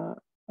most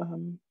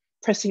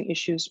pressing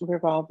issues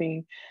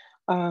revolving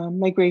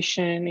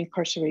migration,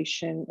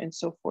 incarceration, and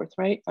so forth,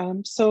 right?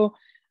 So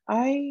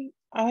I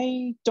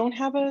don't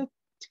have a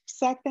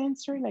exact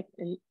answer, like,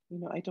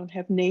 I don't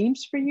have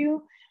names for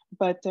you,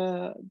 but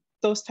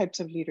those types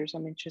of leaders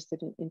I'm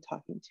interested in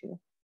talking to.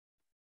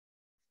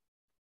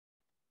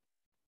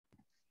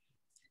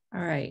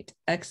 All right,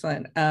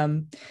 excellent.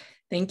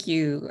 Thank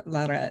you,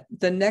 Lara.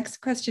 The next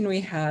question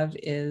we have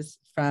is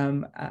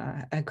from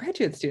a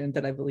graduate student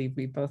that I believe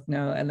we both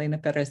know, Elena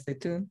Perez de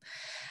Tun.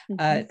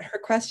 Her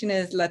question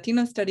is,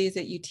 Latino Studies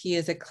at UT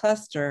is a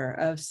cluster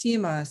of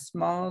CMAS,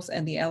 SMALS,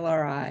 and the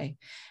LRI.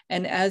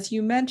 And as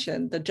you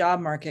mentioned, the job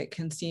market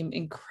can seem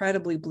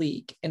incredibly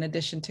bleak in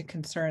addition to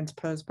concerns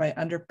posed by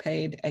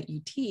underpaid at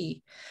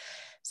UT.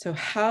 So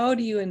how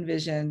do you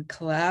envision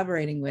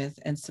collaborating with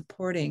and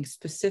supporting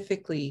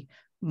specifically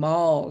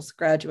MALS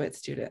graduate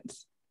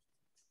students?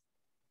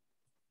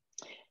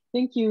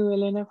 Thank you,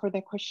 Elena, for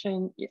that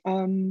question.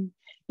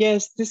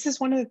 Yes, this is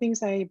one of the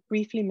things I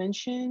briefly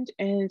mentioned,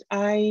 and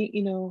I,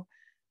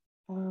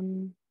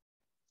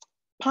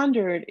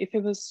 pondered if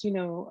it was,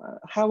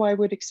 how I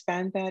would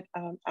expand that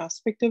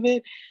aspect of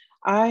it.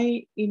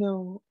 I,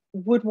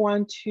 would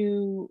want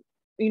to,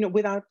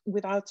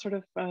 without sort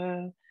of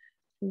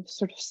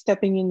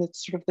stepping in the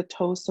sort of the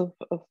toes of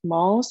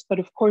malls, but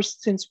of course,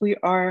 since we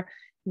are,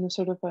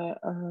 sort of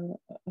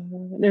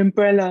an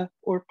umbrella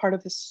or part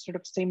of this sort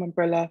of same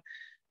umbrella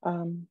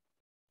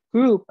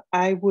group,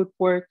 I would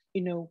work,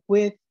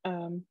 with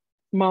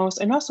MALS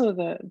and also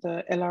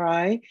the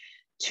LRI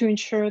to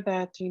ensure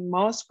that the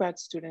MALS grad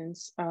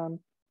students,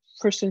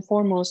 first and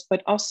foremost,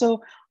 but also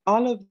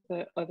all of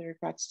the other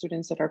grad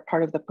students that are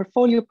part of the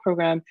portfolio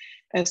program,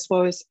 as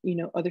well as,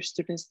 other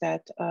students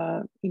that,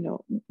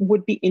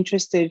 would be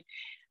interested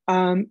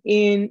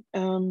in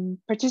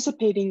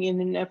participating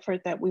in an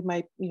effort that we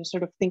might,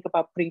 sort of think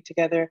about putting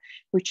together,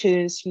 which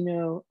is,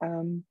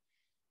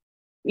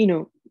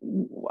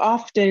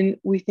 often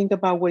we think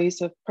about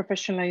ways of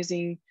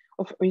professionalizing,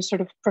 of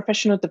sort of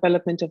professional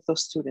development of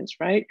those students,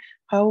 right?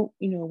 How,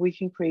 we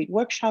can create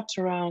workshops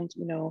around,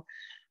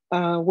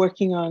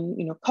 working on,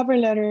 cover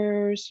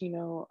letters,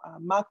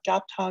 mock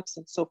job talks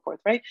and so forth,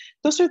 right?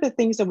 Those are the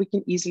things that we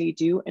can easily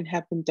do and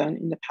have been done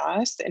in the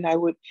past. And I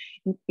would,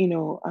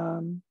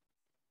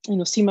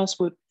 CMAS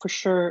would for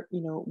sure,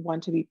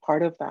 want to be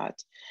part of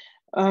that.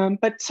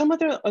 But some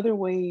other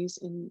ways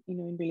in,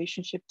 in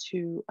relationship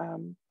to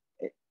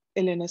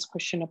Elena's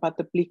question about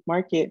the bleak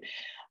market,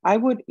 I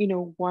would,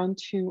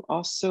 want to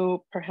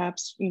also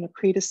perhaps,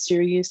 create a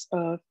series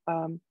of,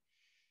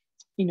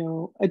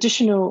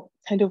 additional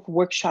kind of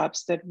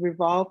workshops that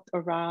revolved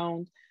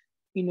around,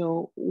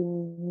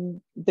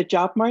 the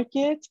job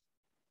market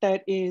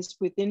that is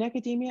within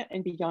academia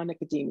and beyond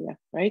academia,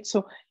 right?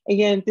 So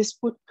again, this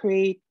would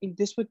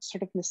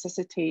sort of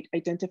necessitate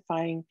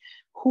identifying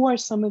who are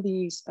some of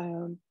these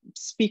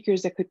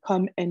speakers that could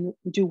come and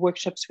do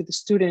workshops with the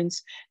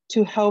students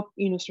to help,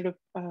 sort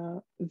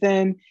of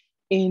them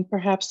in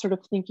perhaps sort of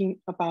thinking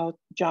about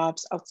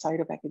jobs outside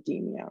of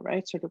academia,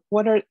 right? Sort of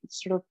what are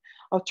sort of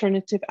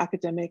alternative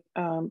academic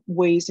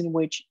ways in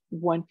which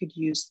one could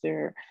use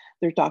their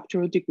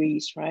doctoral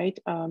degrees, right?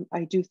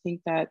 I do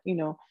think that,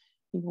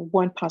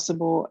 one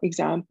possible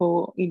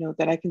example,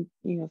 that I can,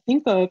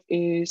 think of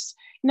is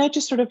not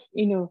just sort of,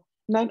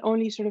 not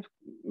only sort of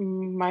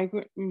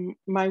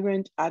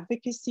migrant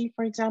advocacy,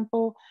 for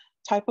example,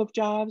 type of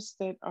jobs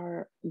that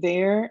are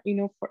there,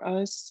 for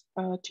us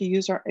to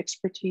use our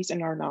expertise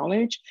and our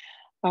knowledge,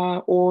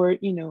 or,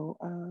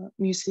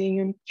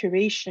 museum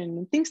curation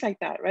and things like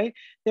that, right?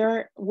 There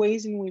are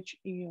ways in which,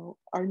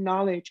 our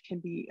knowledge can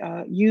be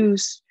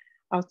used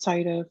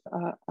outside of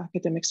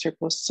academic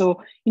circles.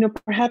 So,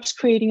 perhaps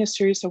creating a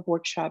series of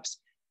workshops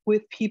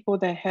with people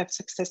that have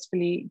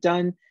successfully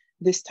done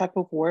this type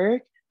of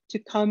work to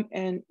come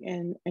and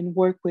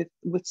work with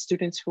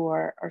students who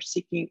are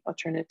seeking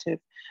alternative,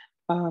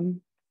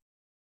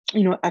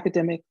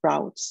 academic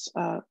routes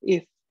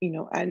if,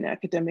 an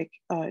academic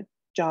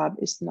job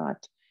is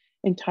not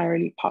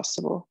entirely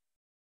possible.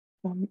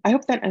 I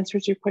hope that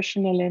answers your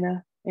question,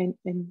 Elena, and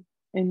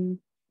I'm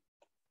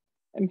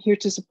here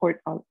to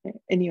support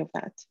any of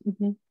that.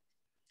 Mm-hmm.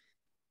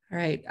 All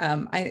right,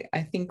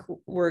 I think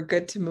we're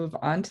good to move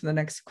on to the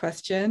next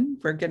question.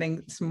 We're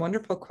getting some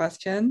wonderful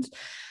questions,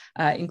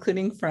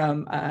 including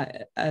from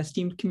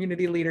esteemed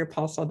community leader,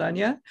 Paul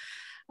Saldana.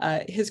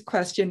 His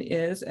question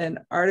is, an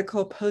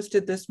article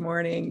posted this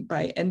morning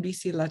by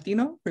NBC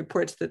Latino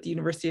reports that the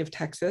University of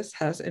Texas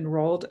has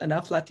enrolled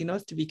enough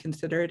Latinos to be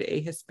considered a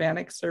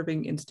Hispanic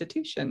serving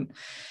institution,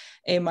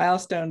 a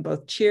milestone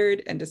both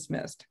cheered and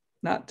dismissed.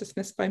 Not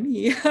dismissed by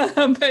me,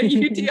 but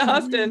UT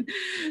Austin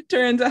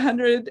turns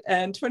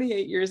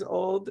 128 years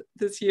old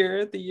this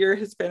year, the year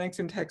Hispanics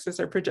in Texas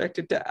are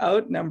projected to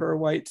outnumber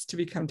whites to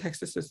become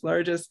Texas's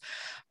largest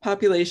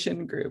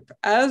population group.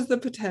 As the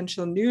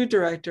potential new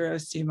director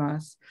of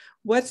CMAS,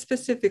 what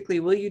specifically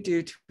will you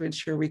do to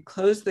ensure we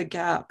close the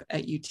gap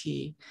at UT,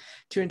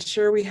 to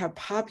ensure we have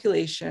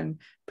population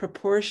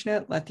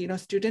proportionate Latino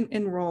student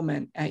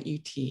enrollment at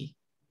UT?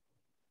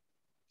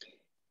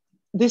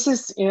 This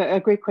is a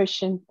great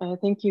question.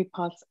 Thank you,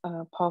 Paul,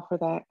 for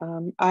that.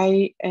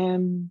 I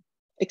am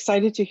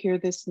excited to hear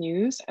this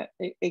news.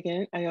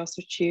 Again, I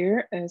also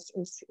cheer as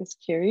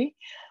Carrie.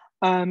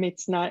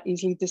 It's not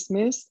easily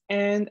dismissed.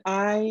 And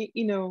I,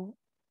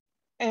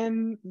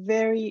 am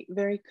very,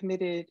 very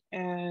committed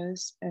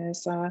as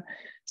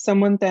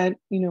someone that,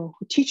 who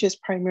teaches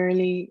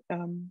primarily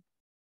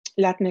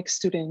Latinx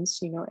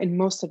students, and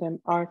most of them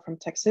are from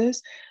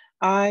Texas.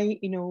 I,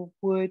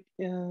 would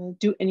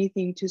do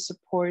anything to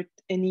support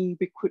any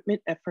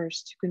recruitment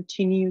efforts to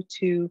continue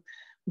to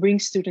bring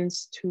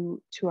students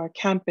to our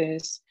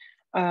campus,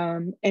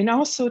 and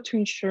also to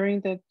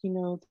ensuring that,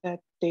 that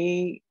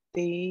they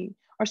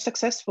are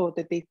successful,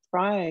 that they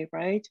thrive,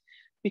 right?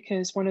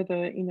 Because one of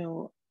the,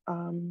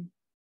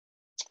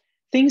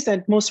 things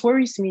that most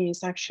worries me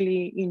is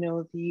actually,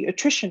 the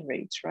attrition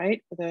rates,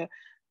 right? The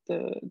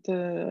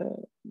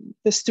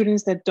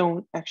students that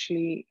don't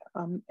actually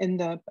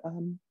end up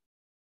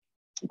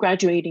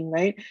graduating,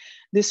 right?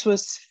 This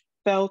was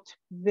felt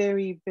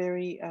very,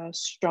 very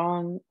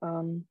strongly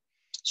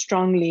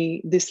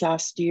this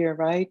last year,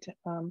 right?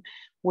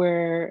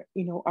 Where,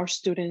 our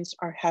students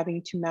are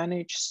having to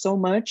manage so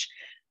much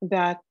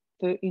that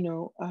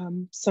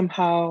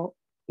somehow,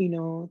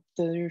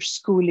 their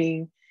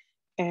schooling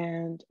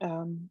and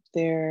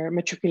their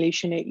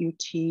matriculation at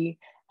UT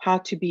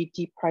had to be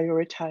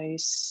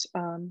deprioritized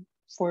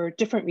for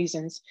different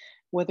reasons,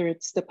 whether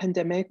it's the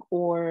pandemic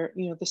or,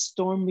 the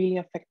storm really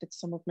affected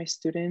some of my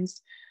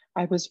students.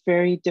 I was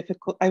very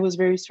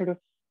sort of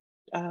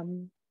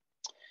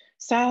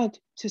sad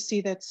to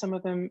see that some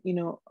of them,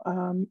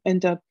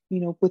 end up,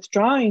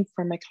 withdrawing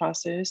from my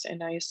classes,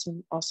 and I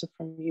assume also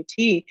from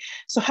UT.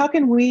 So how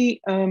can we,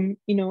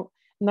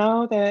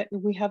 now that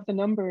we have the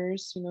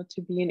numbers,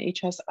 to be in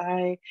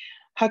HSI,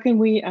 how can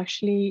we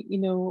actually,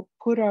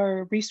 put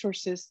our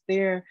resources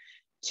there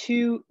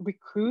to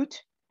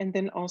recruit and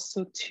then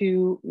also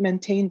to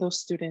maintain those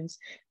students,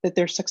 that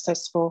they're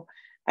successful?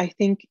 I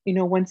think,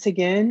 once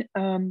again,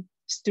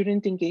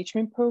 student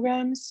engagement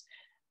programs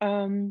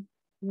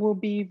will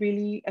be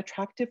really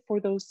attractive for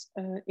those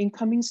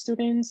incoming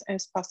students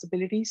as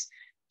possibilities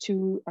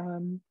to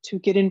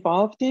get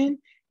involved in.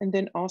 And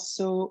then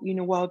also,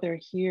 while they're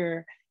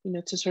here,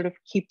 to sort of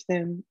keep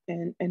them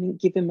and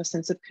give them a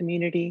sense of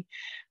community.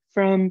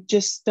 From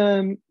just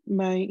my,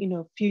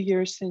 few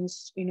years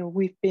since,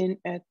 we've been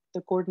at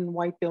the Gordon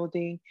White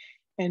building,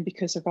 and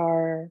because of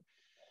our,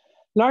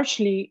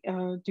 largely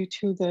due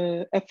to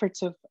the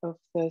efforts of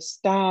the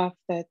staff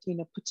that,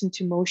 puts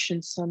into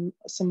motion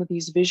some of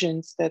these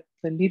visions that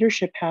the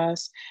leadership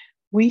has,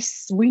 we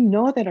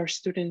know that our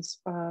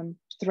students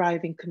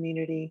thrive in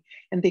community,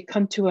 and they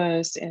come to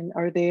us and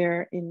are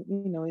there in,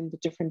 in the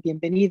different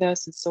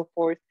bienvenidas and so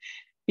forth,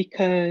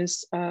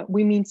 because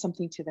we mean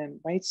something to them,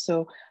 right?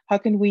 So how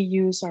can we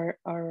use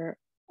our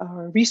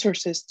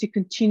resources to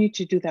continue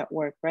to do that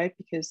work, right?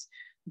 Because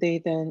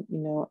they then,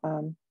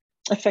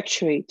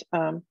 effectuate,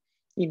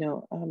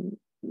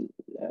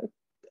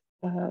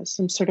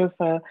 some sort of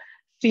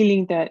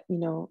feeling that,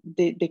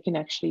 they can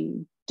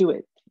actually do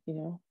it,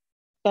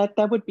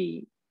 that would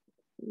be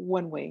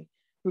one way,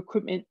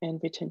 recruitment and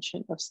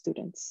retention of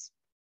students.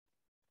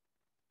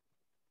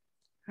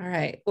 All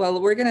right.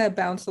 Well, we're going to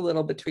bounce a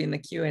little between the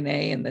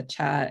Q&A and the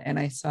chat. And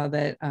I saw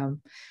that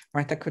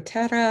Martha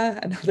Gutierrez,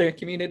 another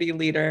community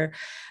leader,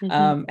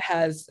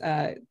 has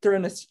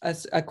thrown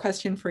a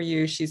question for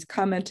you. She's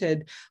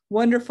commented,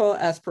 wonderful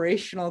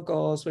aspirational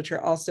goals, which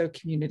are also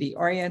community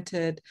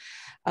oriented.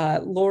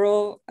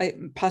 Laurel,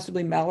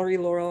 possibly Mallory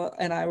Laurel,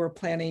 and I were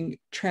planning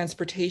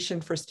transportation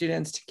for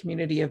students to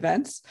community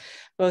events,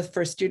 both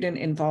for student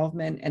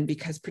involvement and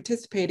because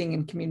participating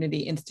in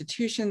community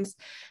institutions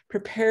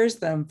prepares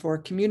them for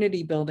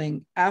community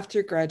building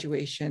after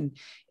graduation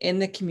in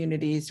the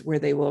communities where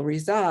they will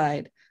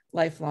reside,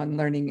 lifelong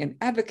learning and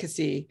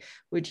advocacy.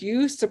 Would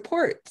you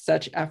support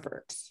such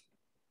efforts?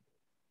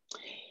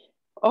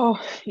 Oh,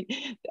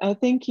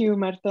 thank you,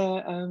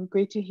 Martha.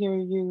 Great to hear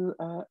you,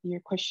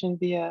 your question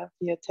via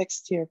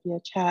text here, via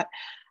chat.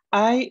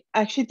 I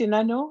actually did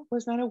not know,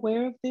 was not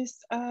aware of this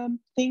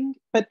thing,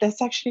 but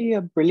that's actually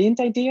a brilliant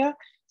idea.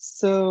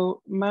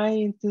 So my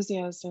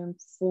enthusiasm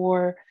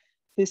for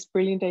this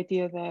brilliant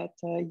idea that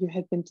you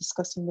had been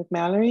discussing with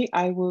Mallory,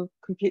 I will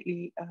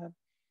completely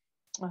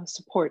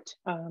support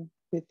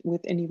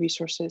with any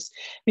resources.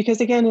 Because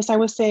again, as I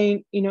was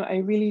saying, I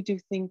really do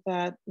think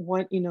that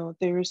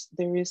there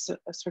is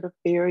a sort of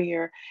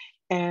barrier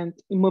and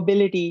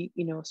mobility,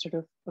 sort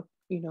of,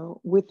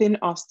 within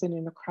Austin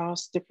and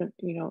across different,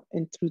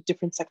 and through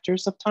different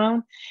sectors of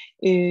town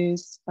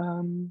is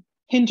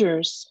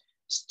hinders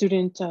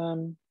student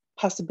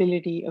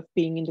possibility of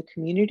being in the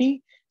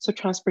community. So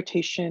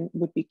transportation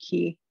would be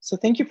key. So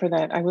thank you for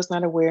that. I was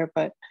not aware,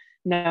 but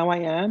now I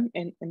am,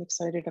 and I'm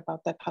excited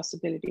about that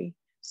possibility.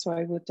 So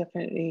I will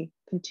definitely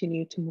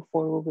continue to move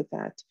forward with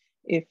that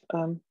if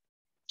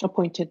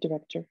appointed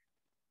director.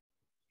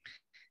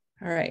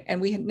 All right,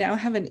 and we now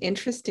have an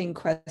interesting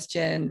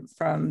question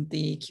from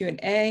the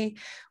Q&A,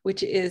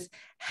 which is,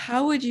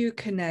 how would you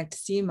connect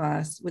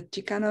CMAS with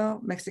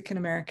Chicano, Mexican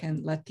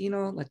American,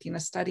 Latino, Latina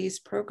Studies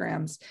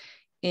programs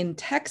in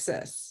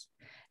Texas?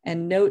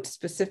 And note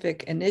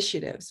specific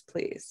initiatives,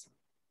 please.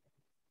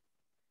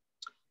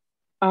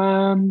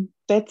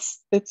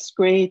 That's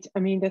great. I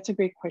mean, that's a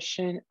great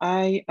question.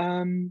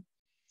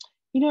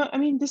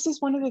 This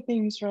is one of the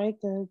things, right,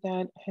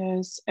 that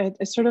has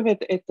sort of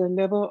at the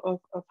level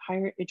of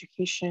higher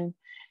education,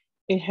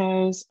 it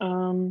has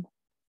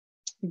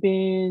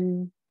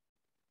been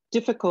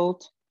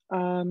difficult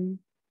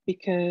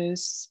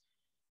because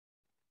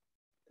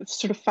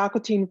sort of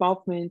faculty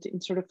involvement in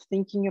sort of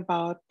thinking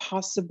about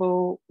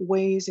possible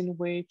ways in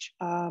which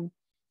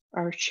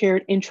our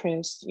shared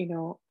interests,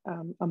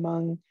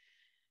 among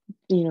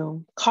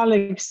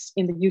colleagues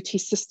in the UT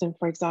system,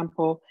 for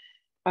example.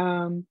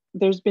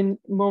 There's been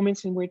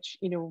moments in which,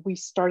 we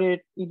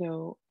started,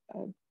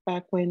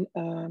 back when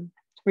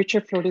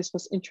Richard Flores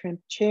was interim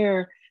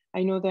chair.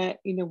 I know that,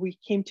 we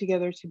came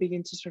together to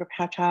begin to sort of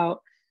hatch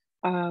out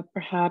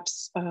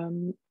perhaps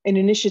an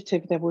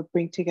initiative that would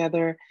bring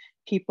together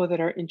people that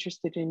are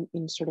interested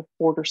in sort of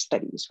border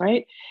studies,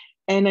 right?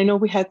 And I know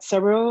we had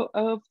several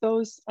of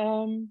those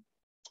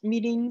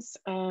meetings,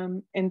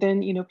 and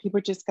then people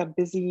just got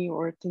busy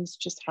or things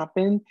just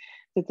happened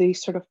that they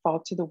sort of fall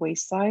to the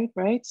wayside,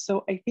 right?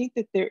 So I think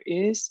that there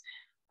is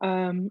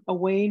a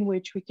way in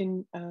which we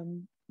can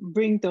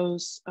bring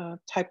those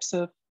types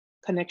of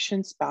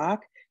connections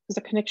back, because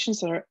the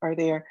connections are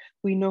there.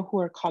 We know who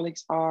our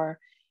colleagues are,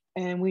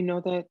 and we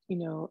know that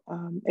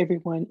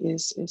everyone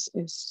is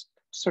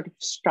sort of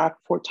strapped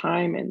for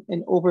time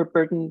and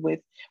overburdened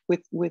with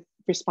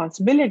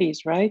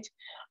responsibilities, right?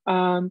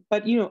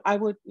 But I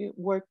would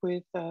work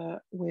with the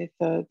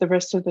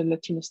rest of the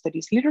Latino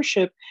Studies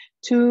leadership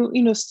to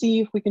see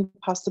if we can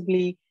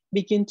possibly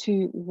begin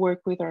to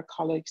work with our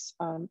colleagues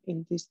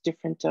in these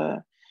different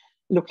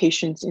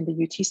locations in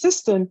the UT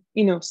system.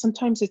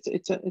 Sometimes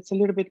it's a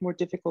little bit more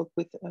difficult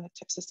with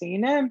Texas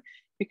A&M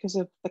because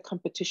of the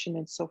competition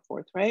and so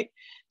forth, right?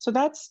 So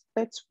that's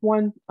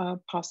one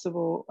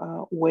possible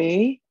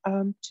way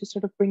to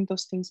sort of bring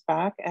those things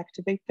back,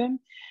 activate them.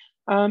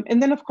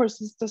 And then of course,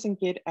 this doesn't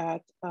get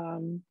at,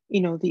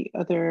 the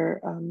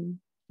other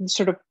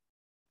sort of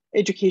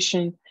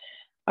education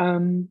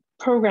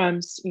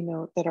programs,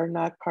 that are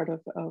not part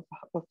of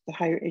the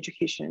higher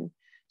education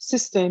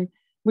system,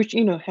 which,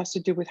 has to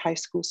do with high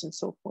schools and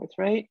so forth,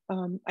 right?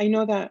 I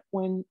know that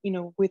when,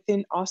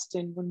 within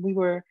Austin,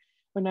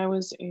 when I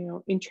was,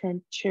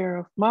 interim chair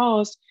of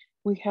MAUS,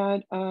 we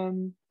had,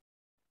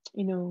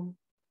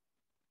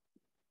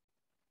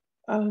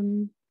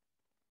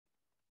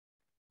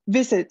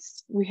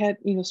 visits. We had,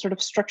 sort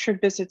of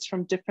structured visits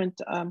from different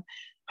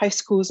high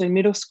schools and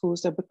middle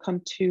schools that would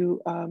come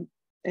to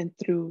and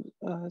through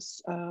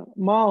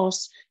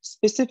malls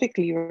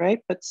specifically, right?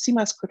 But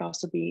CMAS could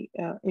also be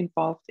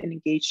involved and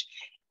engaged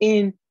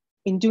in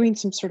doing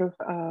some sort of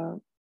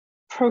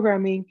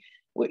programming,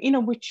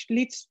 which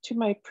leads to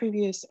my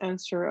previous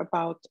answer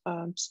about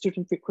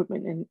student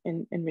recruitment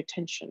and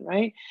retention,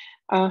 right?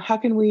 How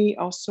can we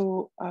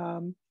also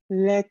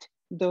let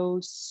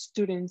those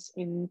students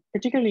in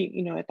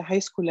particularly, at the high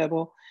school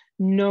level,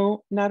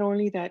 know not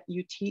only that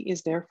UT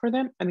is there for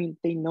them, I mean,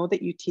 they know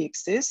that UT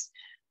exists,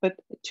 but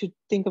to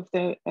think of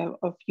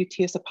UT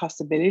as a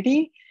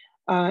possibility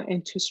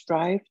and to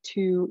strive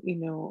to,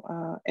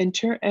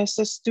 enter as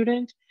a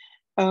student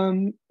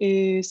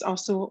is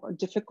also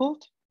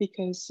difficult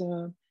because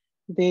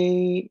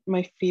they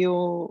might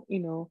feel,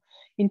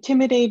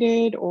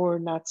 intimidated or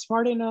not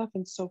smart enough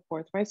and so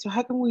forth, right? So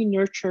how can we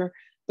nurture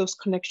those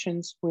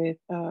connections with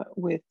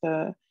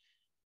the,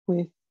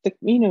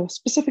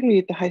 specifically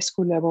at the high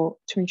school level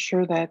to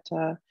ensure that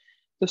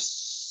the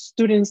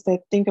students that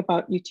think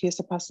about UT as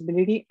a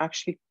possibility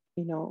actually,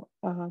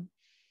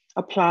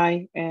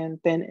 apply and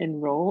then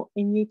enroll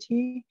in UT.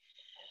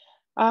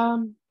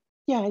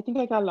 Yeah, I think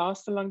I got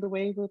lost along the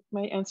way with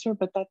my answer,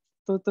 but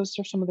those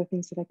are some of the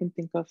things that I can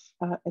think of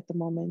at the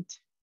moment.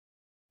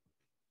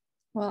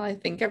 Well, I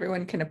think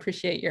everyone can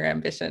appreciate your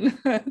ambition.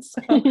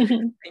 So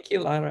thank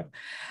you, Laura.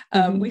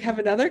 We have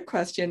another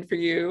question for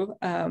you.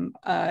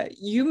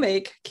 You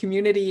make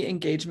community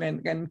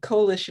engagement and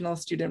coalitional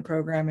student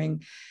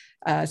programming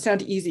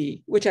sound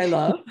easy, which I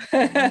love.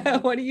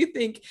 What do you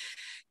think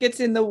gets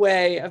in the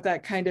way of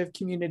that kind of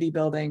community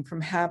building from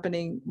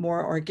happening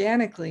more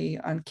organically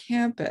on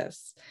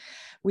campus?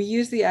 We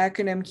use the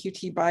acronym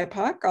QT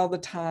BIPOC all the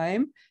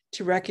time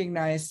to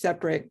recognize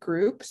separate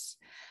groups.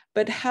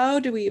 But how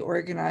do we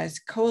organize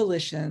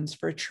coalitions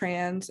for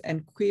trans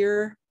and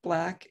queer,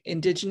 Black,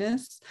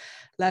 Indigenous,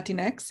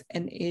 Latinx,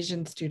 and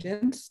Asian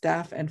students,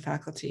 staff, and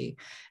faculty,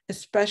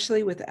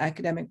 especially with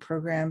academic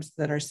programs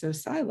that are so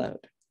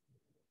siloed?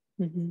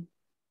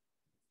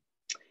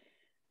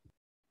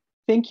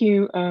 Thank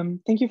you.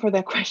 Thank you for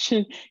that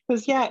question.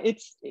 Because yeah,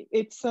 it's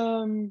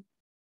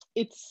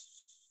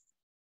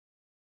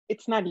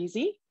not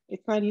easy.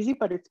 It's not easy,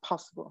 but it's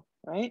possible,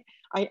 right?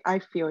 I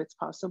feel it's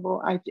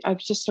possible. I've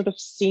just sort of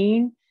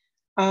seen,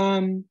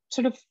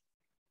 sort of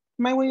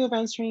my way of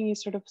answering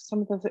is sort of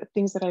some of the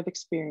things that I've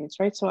experienced,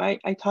 right? So I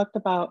talked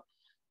about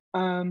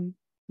my,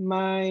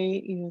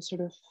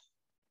 sort of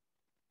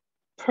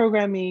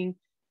programming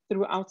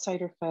through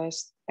Outsider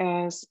Fest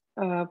as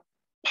a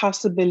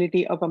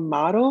possibility of a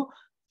model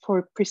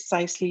for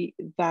precisely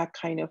that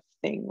kind of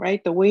thing,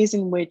 right? The ways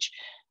in which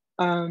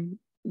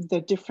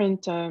the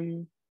different,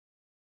 sort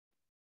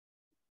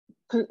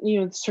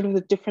of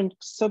the different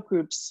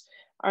subgroups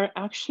are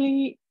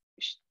actually,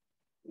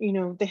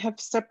 they have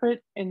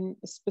separate and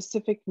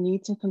specific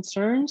needs and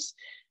concerns,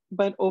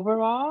 but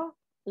overall,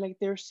 like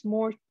there's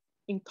more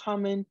in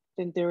common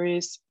than there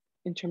is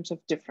in terms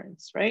of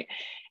difference, right?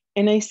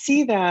 And I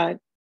see that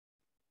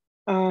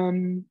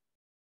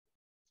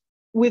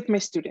with my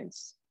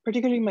students,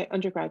 particularly my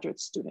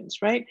undergraduate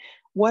students, right?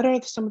 What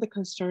are some of the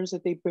concerns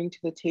that they bring to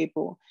the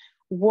table?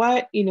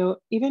 What,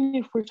 even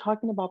if we're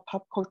talking about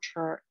pop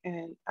culture,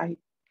 and I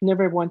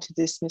never want to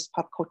dismiss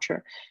pop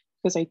culture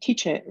because I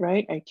teach it,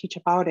 right? I teach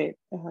about it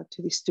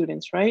to these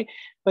students, right?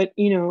 But,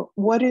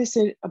 what is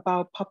it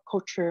about pop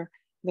culture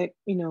that,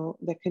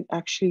 that can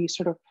actually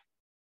sort of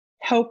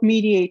help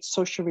mediate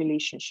social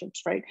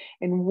relationships, right?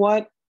 And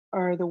what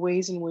are the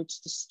ways in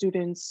which the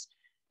students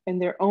and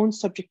their own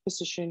subject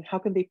position, how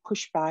can they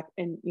push back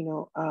and,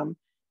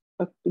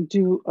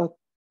 do a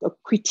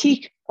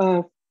critique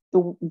of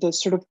the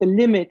sort of the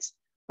limits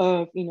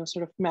of,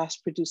 sort of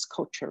mass-produced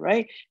culture,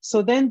 right?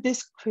 So then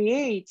this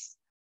creates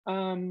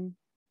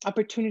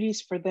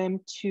opportunities for them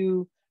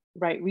to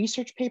write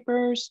research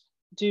papers,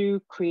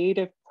 do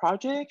creative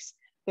projects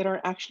that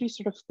are actually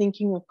sort of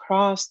thinking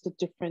across the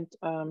different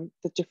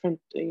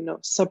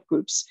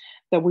subgroups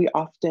that we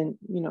often,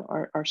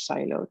 are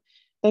siloed.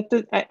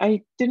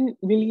 I didn't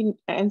really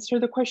answer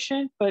the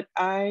question, but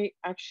I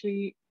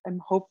actually am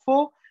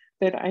hopeful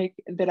that I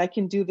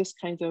can do this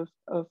kind of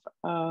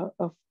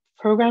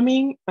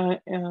programming,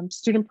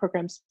 student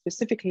programs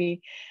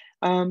specifically,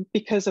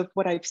 because of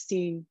what I've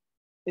seen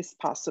is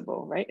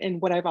possible, right?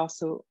 And what I've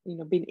also,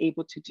 been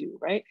able to do,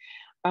 right?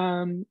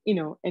 And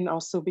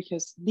also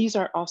because these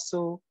are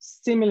also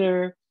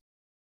similar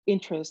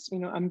interests.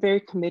 I'm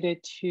very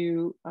committed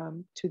to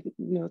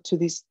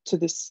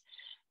this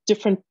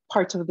different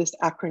parts of this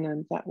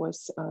acronym that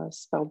was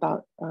spelled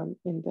out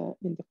in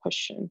the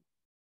question.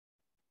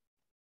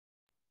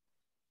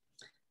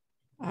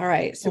 All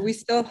right, so we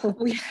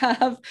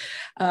have,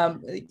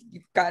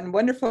 you've gotten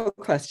wonderful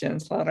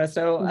questions, Laura.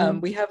 So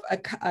we have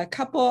a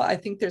couple, I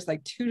think there's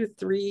like 2 to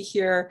 3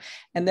 here,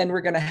 and then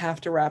we're gonna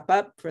have to wrap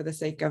up for the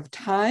sake of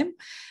time.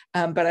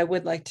 But I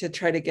would like to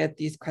try to get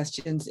these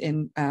questions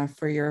in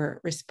for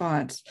your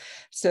response.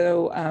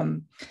 So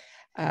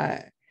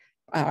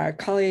our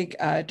colleague,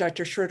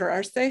 Dr. Schroeder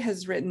Arce,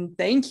 has written,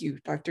 "Thank you,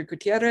 Dr.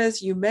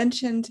 Gutierrez. You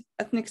mentioned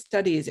ethnic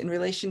studies in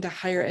relation to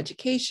higher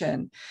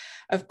education.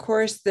 Of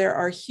course, there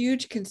are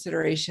huge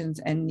considerations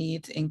and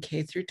needs in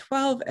K through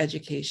 12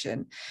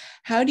 education.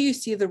 How do you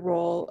see the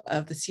role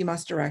of the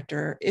CMAS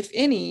director, if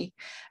any,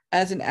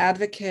 as an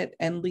advocate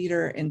and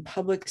leader in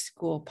public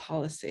school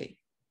policy?"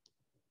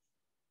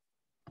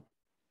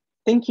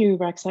 Thank you,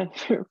 Roxanne,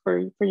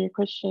 for your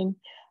question.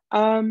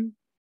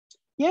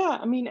 Yeah,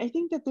 I mean, I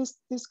think that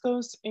this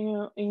goes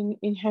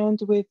in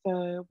hand with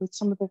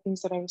some of the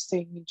things that I was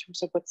saying in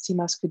terms of what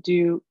CMAS could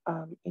do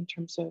in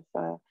terms of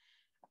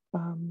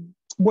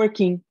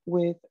working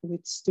with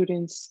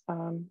students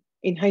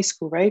in high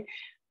school, right?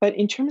 But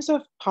in terms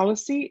of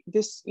policy,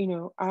 this,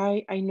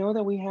 I know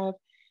that we have,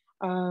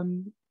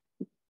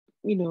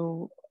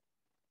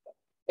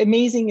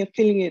 amazing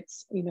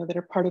affiliates, that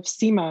are part of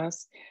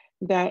CMAS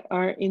that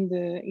are in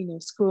the,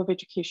 School of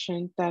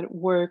Education that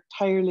work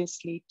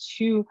tirelessly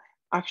to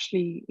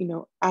actually,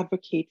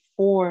 advocate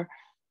for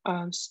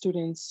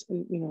students,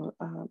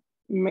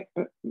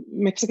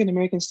 Mexican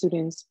American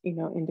students,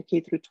 in the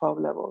K through 12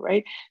 level,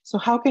 right? So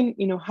how can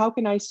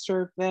I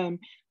serve them?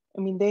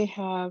 I mean, they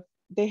have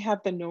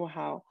the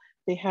know-how,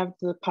 they have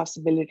the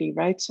possibility,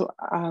 right? So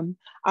I'm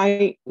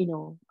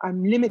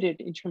limited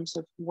in terms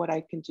of what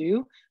I can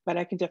do, but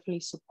I can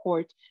definitely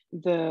support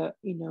the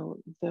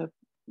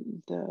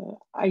the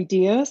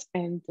ideas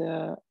and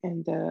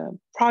the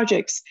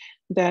projects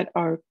that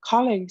our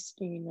colleagues,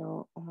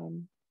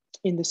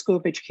 in the School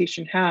of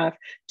Education have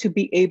to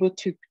be able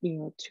to,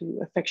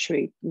 to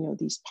effectuate,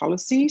 these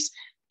policies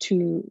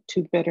to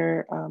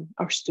better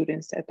our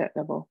students at that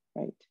level,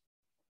 right?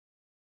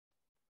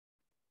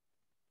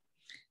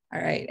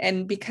 All right,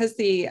 and because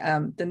the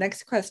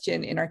next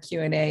question in our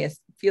Q&A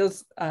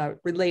feels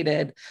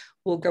related,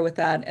 we'll go with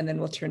that, and then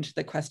we'll turn to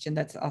the question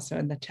that's also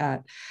in the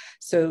chat.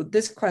 So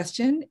this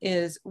question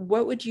is,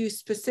 what would you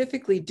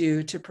specifically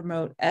do to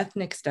promote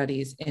ethnic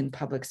studies in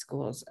public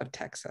schools of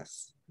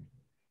Texas?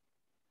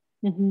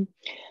 Mm-hmm.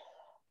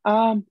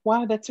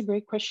 Wow, that's a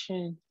great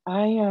question.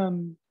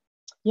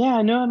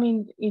 Yeah, no, I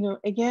mean,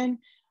 again,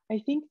 I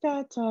think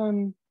that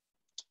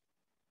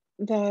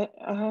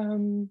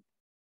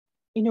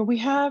we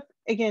have,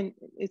 again,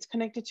 it's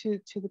connected to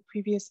the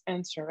previous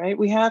answer, right?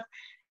 We have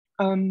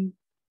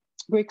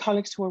great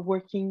colleagues who are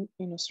working,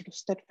 sort of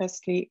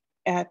steadfastly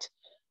at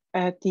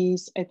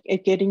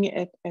getting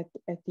at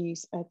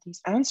these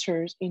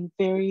answers in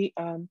very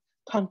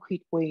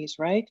concrete ways,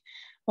 right?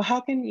 Well,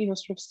 how can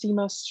sort of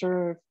CMAS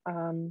serve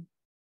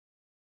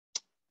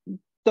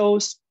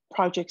those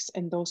projects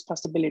and those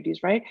possibilities,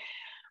 right?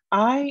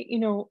 I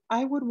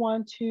would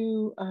want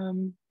to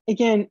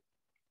again,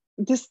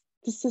 this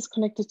is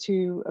connected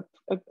to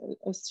a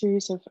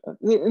series of,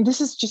 this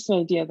is just an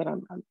idea that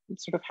I'm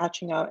sort of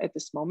hatching out at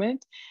this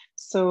moment.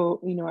 So,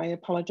 I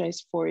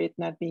apologize for it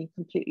not being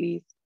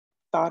completely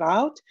thought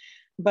out,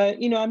 but,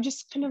 I'm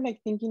just kind of like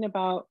thinking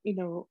about,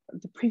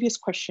 the previous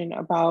question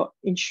about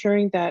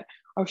ensuring that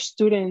our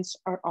students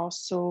are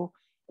also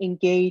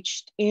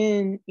engaged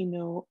in,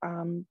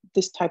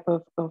 this type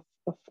of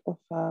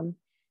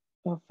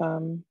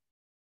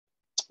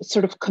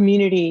sort of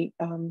community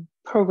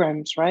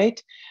programs,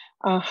 right?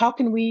 How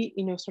can we,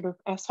 sort of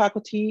as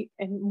faculty,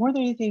 and more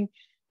than anything,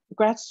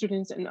 grad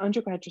students and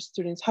undergraduate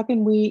students, how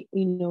can we,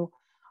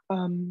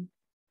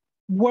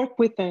 work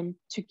with them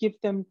to give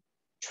them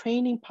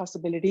training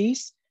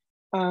possibilities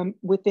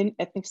within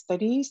ethnic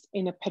studies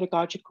in a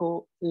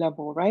pedagogical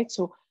level, right?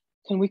 So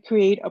can we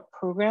create a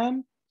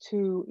program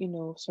to,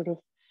 sort of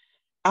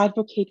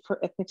advocate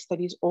for ethnic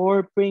studies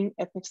or bring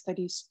ethnic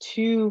studies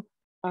to,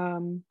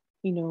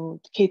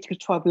 K through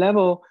 12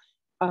 level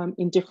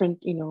in different,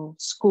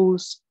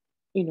 schools,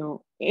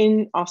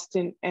 in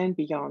Austin and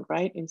beyond,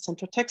 right? In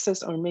Central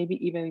Texas, or maybe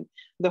even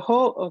the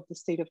whole of the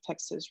state of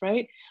Texas,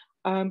 right?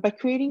 By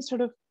creating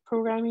sort of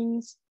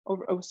programmings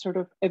or sort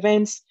of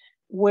events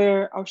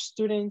where our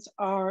students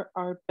are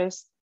our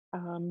best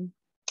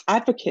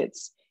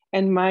advocates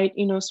and might,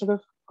 sort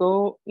of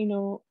go,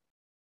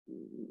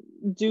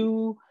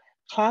 do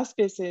class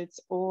visits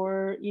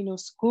or,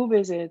 school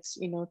visits,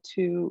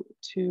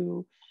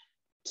 to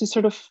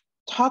sort of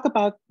talk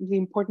about the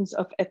importance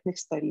of ethnic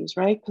studies,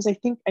 right? Because I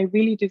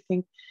really do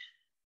think,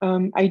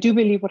 I do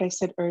believe what I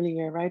said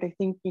earlier, right? I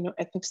think,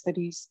 ethnic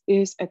studies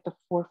is at the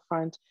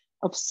forefront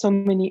of so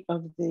many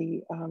of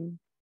the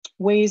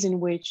ways in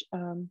which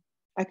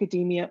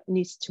academia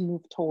needs to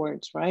move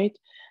towards, right?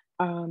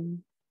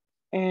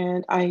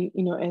 And I,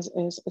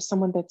 as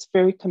someone that's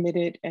very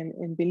committed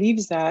and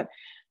believes that,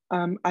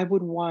 I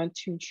would want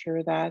to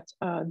ensure that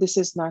this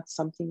is not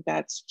something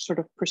that's sort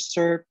of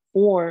preserved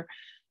for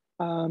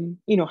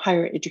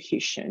higher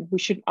education. We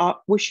should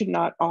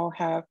not all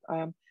have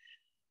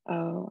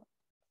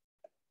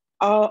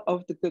all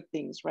of the good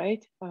things,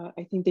 right?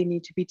 I think they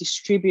need to be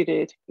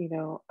distributed,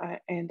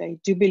 and I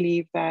do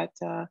believe that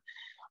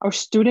our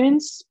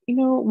students,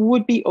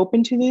 would be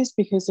open to this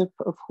because of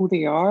who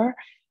they are,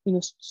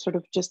 sort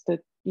of just the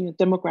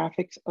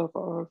demographics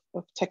of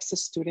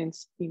Texas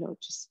students,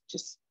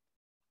 just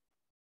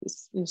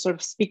sort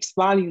of speaks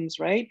volumes,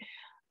 right?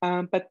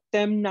 But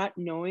them not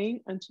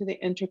knowing until they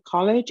enter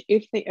college,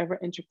 if they ever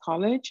enter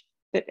college,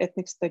 that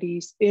ethnic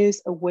studies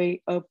is a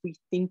way of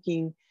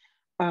rethinking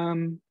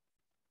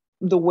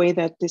the way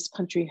that this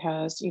country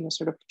has,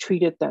 sort of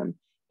treated them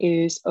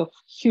is of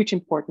huge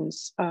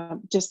importance,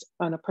 just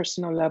on a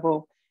personal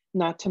level,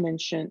 not to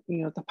mention,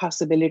 the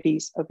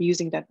possibilities of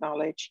using that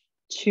knowledge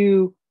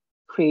to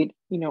create,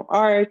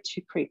 art,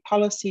 to create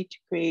policy, to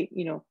create,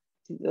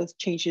 those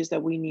changes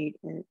that we need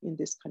in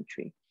this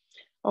country.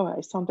 Oh,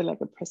 I sounded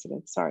like a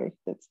president. Sorry,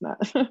 that's not.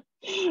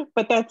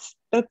 But that's.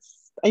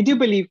 I do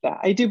believe that.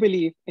 I do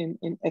believe in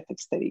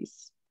ethics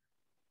studies.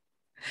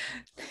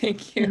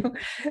 Thank you.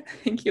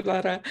 Thank you,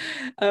 Lara.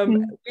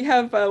 We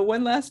have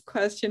one last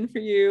question for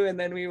you, and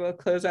then we will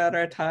close out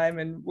our time.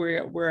 And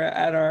we're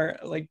at our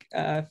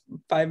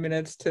 5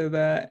 minutes to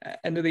the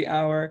end of the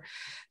hour.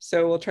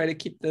 So we'll try to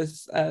keep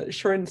this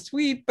short and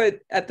sweet, but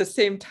at the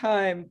same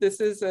time,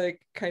 this is a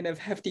kind of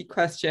hefty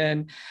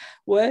question.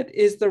 What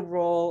is the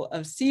role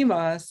of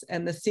CMAS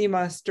and the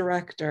CMAS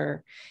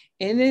director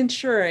in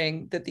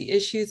ensuring that the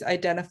issues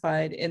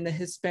identified in the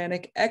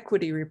Hispanic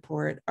Equity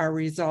Report are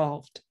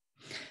resolved?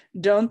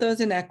 Don't those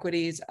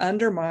inequities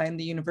undermine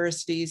the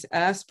university's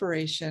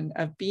aspiration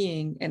of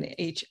being an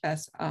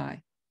HSI?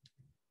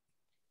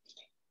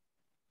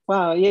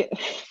 Wow, yeah,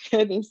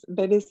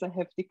 that is a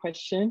hefty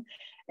question.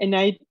 and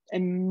I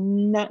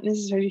am not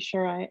necessarily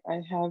sure I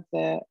have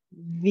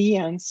the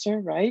answer,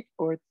 right?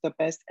 Or the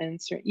best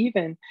answer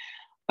even.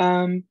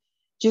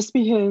 Just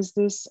because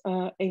this,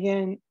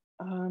 again,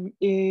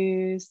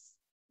 is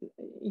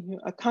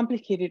a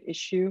complicated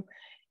issue.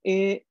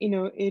 It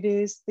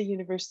is the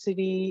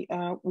university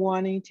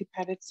wanting to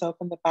pat itself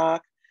on the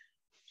back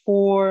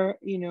for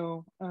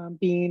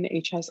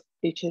being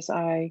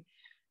HSI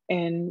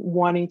and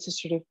wanting to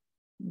sort of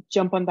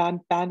jump on that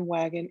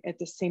bandwagon at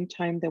the same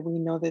time that we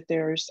know that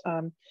there's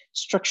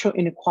structural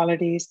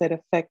inequalities that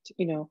affect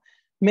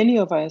many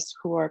of us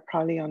who are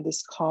probably on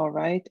this call,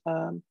 right?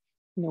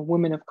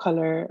 Women of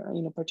color,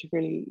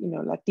 particularly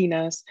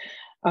Latinas,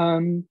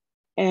 and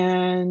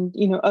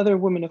other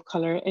women of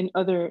color and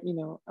other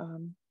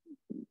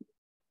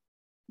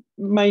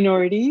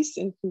minorities,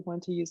 if we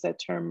want to use that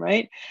term,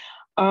 right,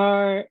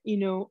 are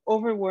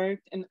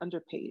overworked and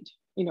underpaid.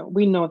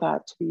 We know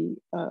that to be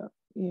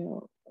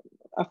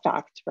a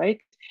fact, right?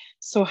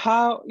 So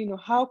how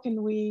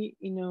can we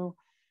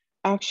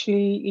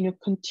actually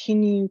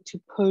continue to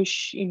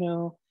push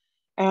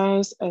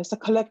as a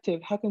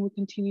collective? How can we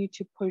continue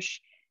to push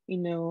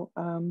the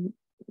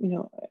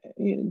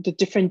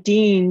different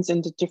deans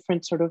and the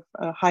different sort of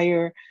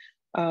higher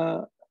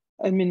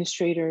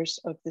administrators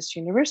of this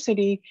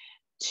university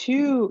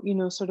to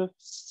sort of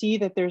see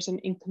that there's an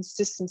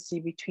inconsistency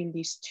between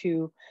these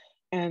two,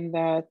 and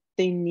that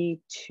they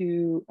need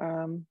to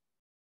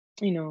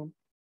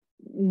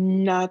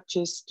not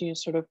just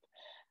sort of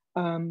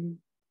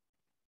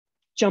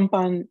jump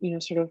on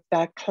sort of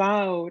that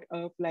cloud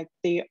of like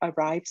they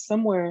arrive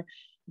somewhere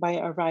by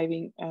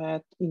arriving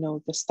at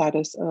the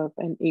status of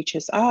an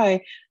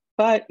HSI,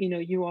 but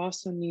you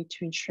also need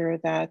to ensure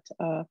that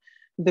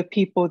the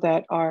people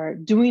that are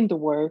doing the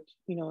work,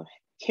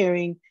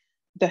 carrying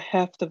the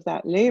heft of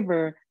that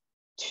labor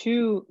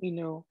to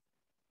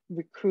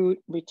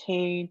recruit,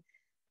 retain,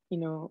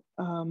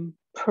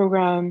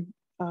 program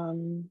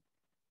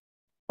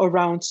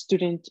around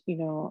student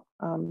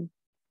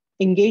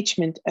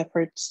engagement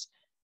efforts.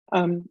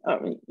 How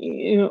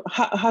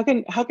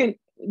can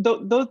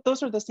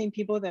those are the same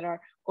people that are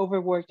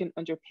overworked and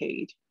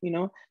underpaid,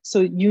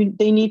 so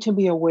they need to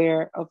be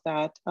aware of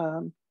that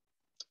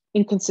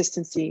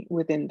inconsistency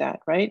within that,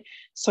 right?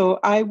 So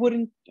I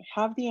wouldn't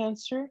have the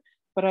answer,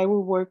 but I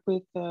will work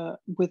with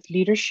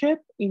leadership,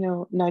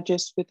 not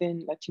just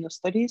within Latino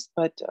studies,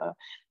 but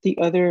the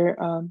other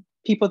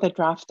people that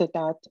drafted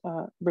that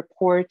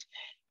report,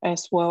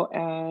 as well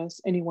as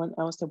anyone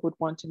else that would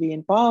want to be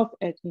involved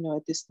at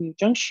this new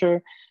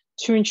juncture,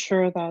 to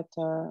ensure that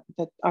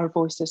that our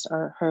voices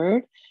are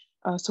heard.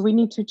 So we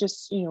need to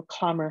just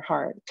clamor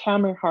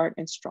hard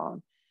and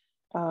strong,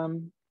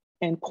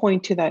 and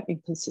point to that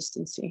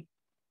inconsistency.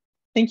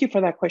 Thank you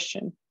for that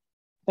question.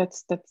 That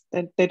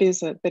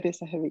is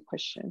a heavy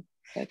question.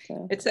 But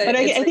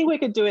I think we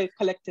could do it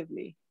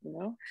collectively.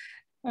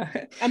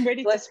 I'm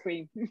ready to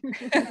scream.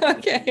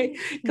 Okay,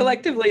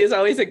 collectively is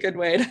always a good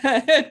way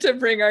to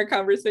bring our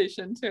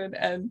conversation to an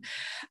end.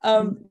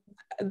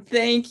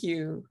 Thank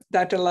you,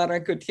 Dr. Lara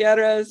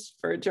Gutierrez,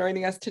 for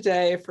joining us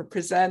today, for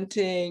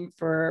presenting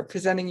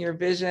your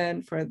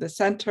vision for the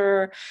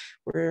center.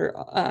 We're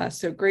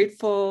so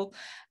grateful.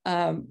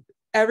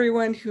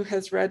 Everyone who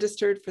has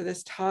registered for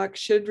this talk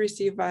should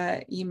receive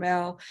via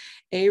email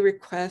a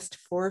request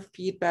for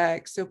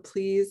feedback. So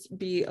please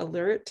be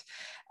alert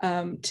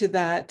to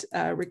that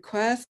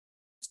request.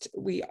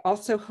 We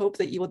also hope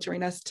that you will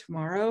join us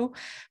tomorrow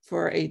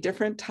for a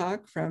different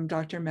talk from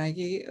Dr.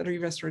 Maggie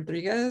Rivas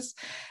Rodriguez.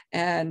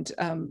 And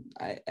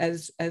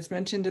as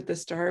mentioned at the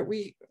start,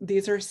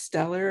 these are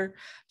stellar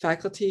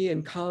faculty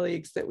and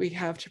colleagues that we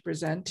have to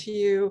present to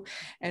you.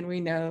 And we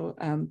know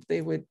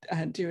they would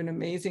do an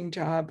amazing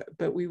job,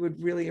 but we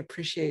would really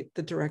appreciate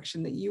the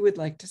direction that you would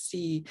like to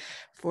see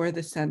for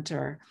the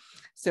center.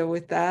 So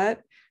with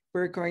that,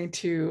 we're going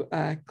to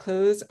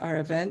close our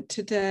event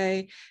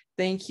today.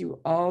 Thank you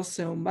all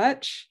so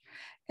much,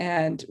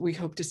 and we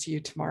hope to see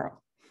you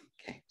tomorrow.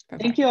 Okay,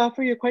 bye-bye. Thank you all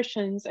for your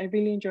questions. I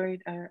really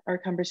enjoyed our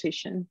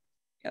conversation.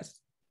 Yes.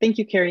 Thank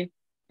you, Carrie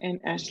and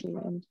Ashley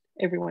and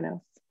everyone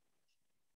else.